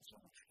resources and so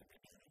much to be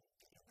done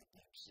in the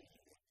deep sea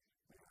that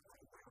we are not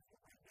aware of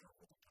right now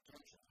what the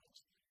potential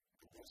is.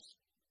 And this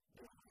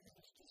bill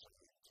is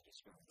designed to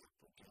discover that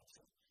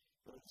potential.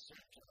 But at the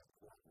same time,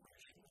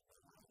 cooperation with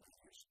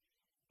others,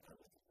 for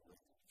example,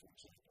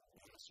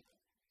 NASA,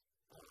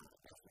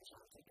 has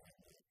resulted in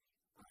the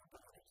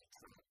ability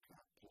to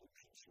track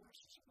pollution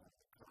sources along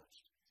the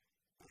coast.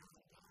 And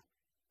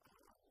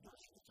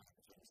those are the type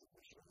of things that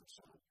we should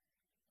also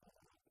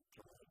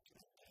collect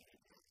and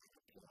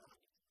applaud,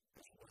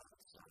 as well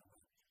as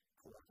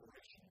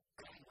cooperation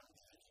among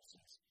the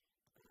agencies,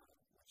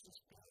 which this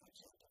bill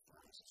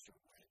exemplifies in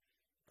some way.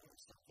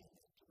 Something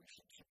that we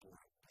should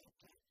support, but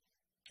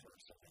to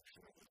also make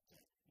sure that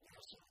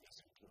NASA is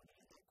included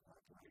in that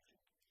cooperation.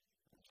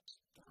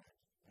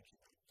 Thank you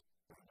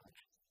very much.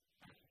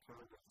 Thank you for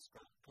this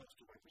close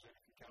to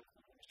representing from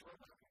California, Mr.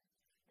 Rayburn.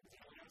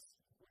 Anyone else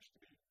wish to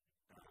be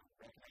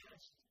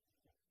recognized?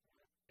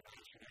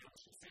 I should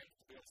ask you to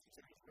the bill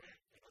considered as read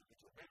and open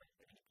to amendment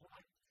at any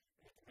point,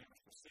 and if the members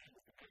proceed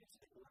with the amendments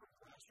in the order of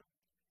the roster,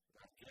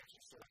 without objection,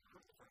 so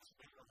approve the first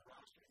amendment on the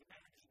roster is the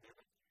manager's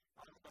amendment.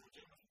 Honored by the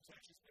gentleman from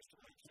Texas, Mr.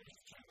 Lake, please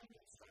chime in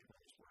and say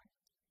what is right.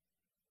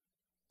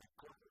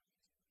 Corporate.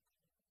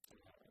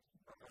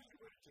 Are you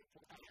ready to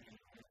put that in?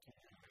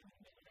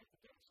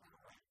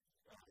 All right.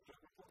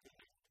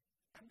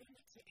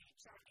 Amendment to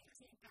H.R.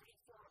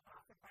 1834,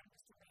 offered by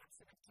Mr.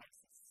 Manson of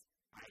Texas.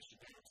 I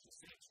should ask the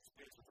six is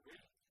based on the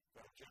reading,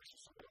 but objection,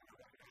 so we don't know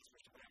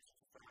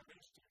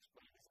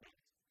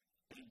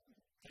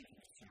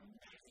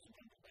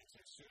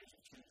series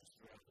of changes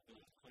throughout the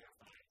bill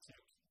clarify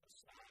tips,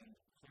 assign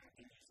clear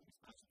duties and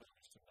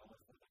responsibilities to NOAA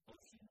for the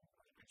ocean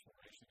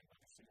exploration and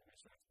undersea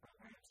research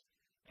programs,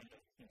 and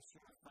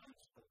ensure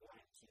funds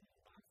awarded to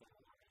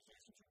non-federal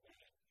organizations are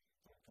made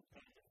for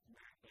competitive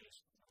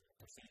merit-based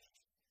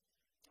procedures.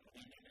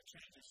 And then it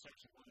changes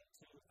Section 1 and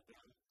 2 of the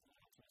bill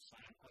to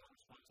assign all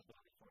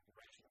responsibility for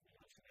operation of the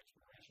ocean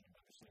exploration and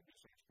undersea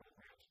research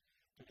programs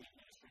to the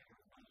administrator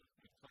of NOAA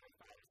and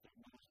clarifies that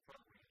NOAA's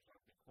programs are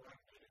to be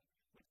coordinated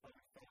with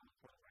other federal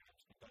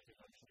programs conducting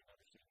ocean and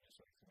undersea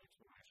research and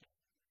exploration.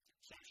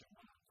 Section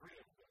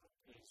 103 of the bill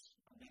is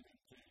amended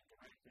to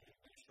direct the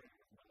administrator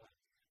of NOAA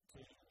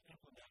to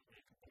implement a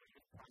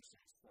competitive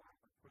process for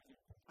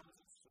approving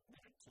proposals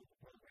submitted to the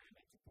program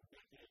and to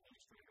permit the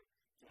administrator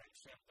to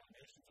accept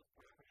donations of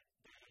program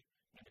data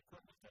and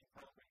equipment that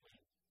appropriately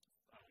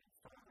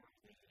further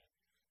the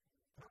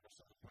purpose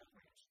of the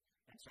programs.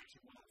 And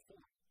Section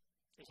 104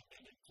 is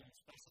amended to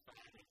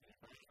specify that the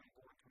advisory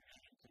board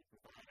created to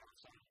provide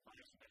outside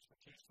advice and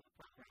expertise to the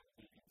program will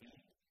be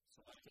convened,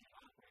 selected, and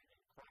operating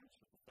requirements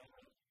for the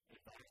federal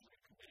advisory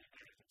committee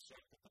act,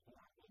 except that the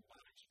board will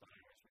not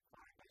expire as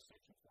required by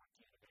Section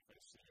 14 of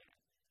FACA.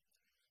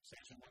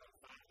 Section 105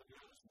 of the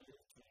bill is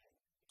moved to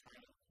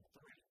Title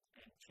 3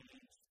 and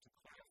changed to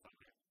clarify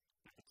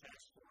that the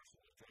task force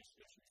will address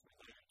issues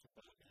related to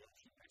both the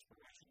ocean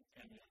exploration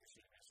and the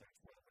undersea research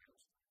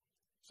programs.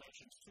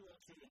 Sections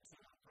 202 and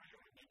 203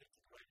 are amended to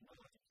direct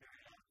NOAA to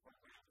carry out a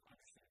program of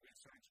undersea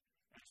research,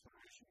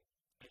 exploration,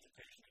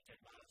 education, and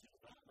technology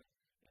development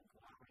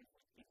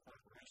in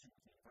cooperation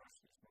with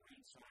universities,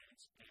 marine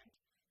science, and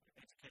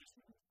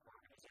educational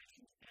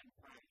organizations and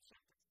private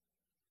sector.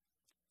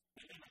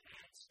 The amendment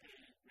adds a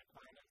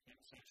requirement in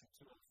Section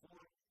 204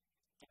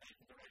 to make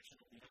the direction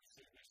of the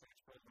undersea research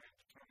program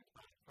determined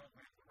by the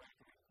program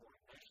director in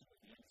coordination with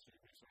the Undersea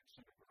Research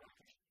Center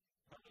directors,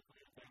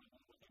 publicly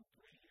available within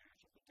 3 years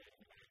of the date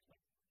of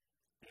enactment.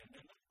 The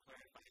amendment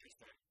clarifies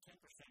that 10%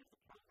 of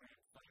the program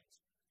funds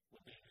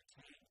will be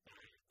retained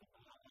by the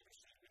NOAA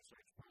Undersea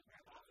Research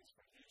Program Office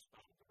for use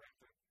by the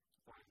director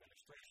for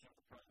administration of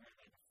the program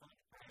and to fund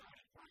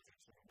priority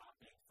projects that are not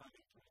being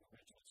funded through the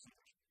regional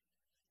centers.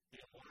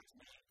 The awards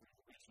made through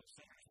the regional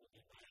centers will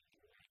be made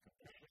through a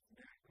competitive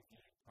merit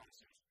review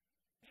process.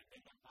 The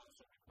amendment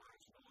also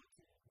requires NOAA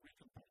to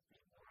recompute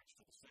the awards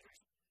to the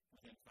centers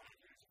within 5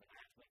 years of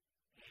enactment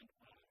and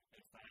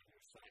a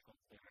 5-year cycle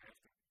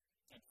thereafter.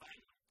 And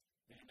finally,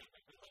 the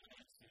amendment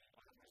eliminates the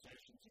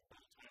authorizations in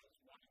both Titles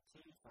 1 and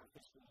 2 for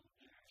fiscal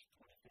years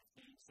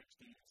 2015,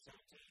 16, and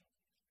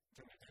 17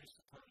 to reduce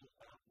the total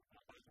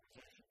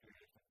authorization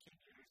period from 10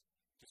 years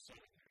to 7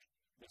 years.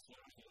 This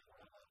lowers the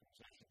overall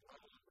authorization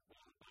level of the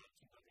bill by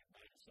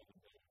 $297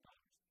 million.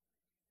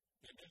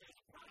 The amendment is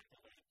a product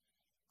of a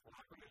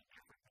cooperative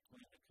effort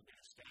between the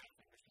committee staff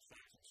and Mr.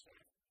 Saxon's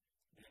staff.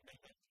 The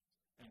amendment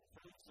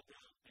improves the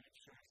bill and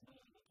ensures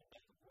NOAA will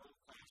conduct a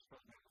world-class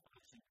program of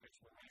ocean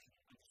exploration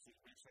and undersea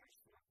research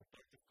through a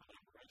productive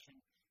collaboration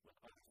with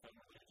other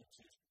federal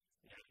agencies,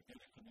 the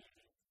academic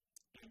community,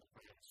 and the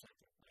private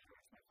sector. I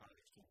urge my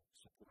colleagues to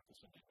support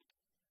this amendment.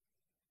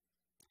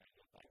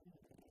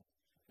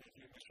 Thank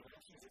you, Mr.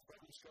 Wilson. Is there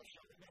further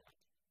discussion on the amendment?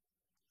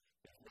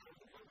 If none,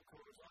 the other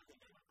quarters on the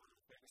amendment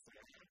will favor say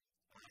aye.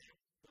 Aye.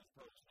 Those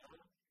opposed, no.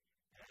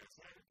 As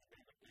that, the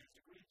amendment is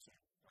agreed to.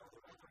 Are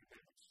there other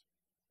amendments?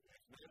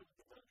 If none,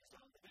 the vote is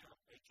on the bill.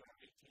 H.R.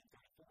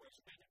 1834 is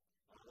amended.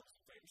 All those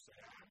in favor say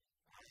aye.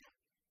 Aye.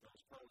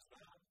 Those opposed,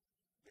 no.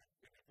 The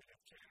amendment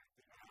is carried.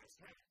 The ayes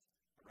have it.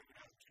 I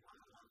recognize that you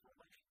are on the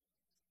motion.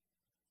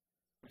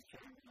 Mr.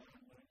 Chairman, I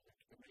move that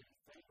the committee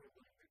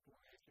favorably report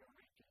H.R.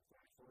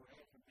 1834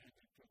 as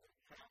amended to the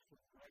House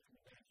with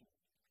recommendation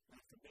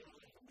that the bill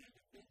is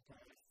amended in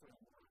time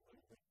framework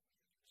with the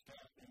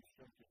staff being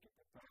instructed to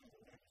prepare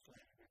the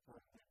legislative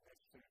report that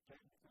necessary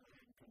technical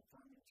and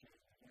confirming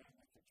changes and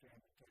that the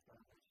chairman take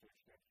all necessary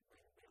steps to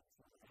bring the bill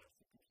before the House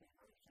to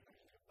consideration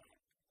and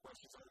debate.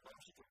 Questions on the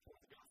motion to report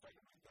the bill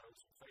favorably? Those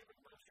in favor of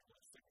the motion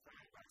will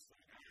signify by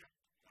saying aye.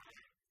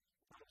 Aye.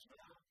 Opposed,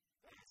 no.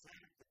 Ayes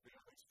have it. The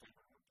bill is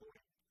favorably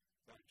reported.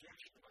 The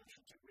objection to the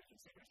motion to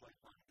reconsider is laid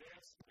upon the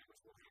desk. The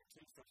members will have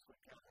 2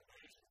 subsequent council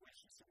days in which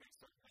to submit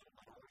supplemental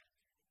minority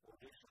or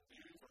additional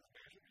views on the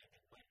measure being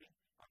amended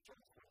on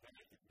terms of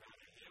amendment at 9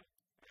 a.m.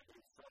 and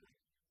move further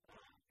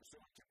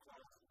pursuant to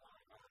clause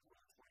 1 of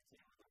Rule 22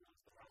 of the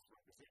Rules of the House of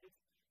Representatives.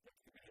 That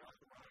the committee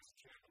authorize the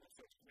chairman of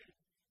such committee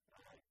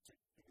to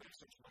make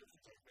such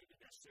motions as may be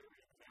necessary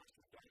and announced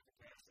to adopt the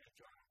task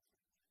H.R.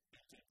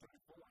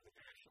 1834 of the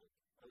National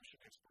Ocean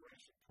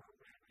Exploration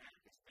Program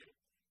Act is amended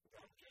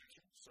without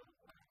objection. So,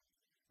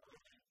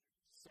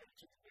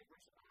 17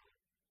 members.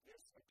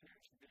 This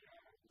appears to be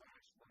our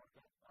last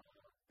markup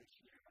this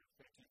year.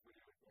 Thank you for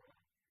your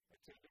attendance.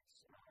 I think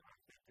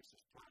this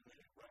is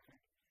probably a record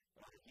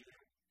year.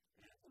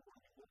 And we're going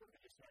to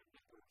get our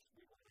numbers.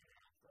 We will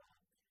have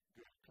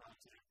good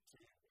content to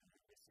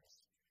this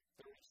is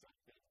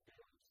 30-something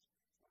bills,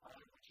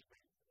 which have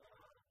been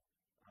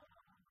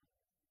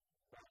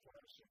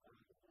bipartisan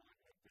over the board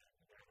have been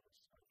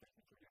unanimous. Thank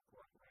you for your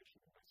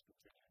cooperation. Let's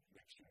continue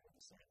next year in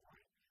the same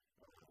way.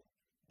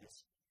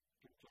 this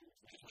concludes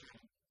the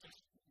time.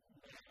 Just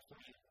convenient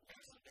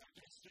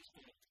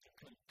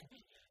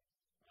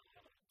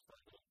for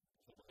the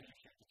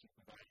leadership that you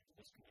provided to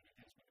this committee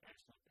has been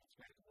excellent. It's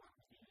great to work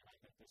with you, and I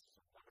think this is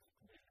a wonderful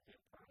committee to be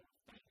a part of.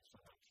 Thank you so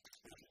much.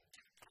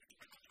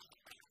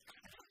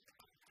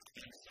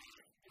 And so,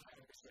 I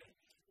would say,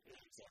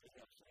 it's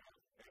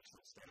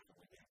excellent staff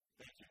that we have.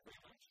 Thank you.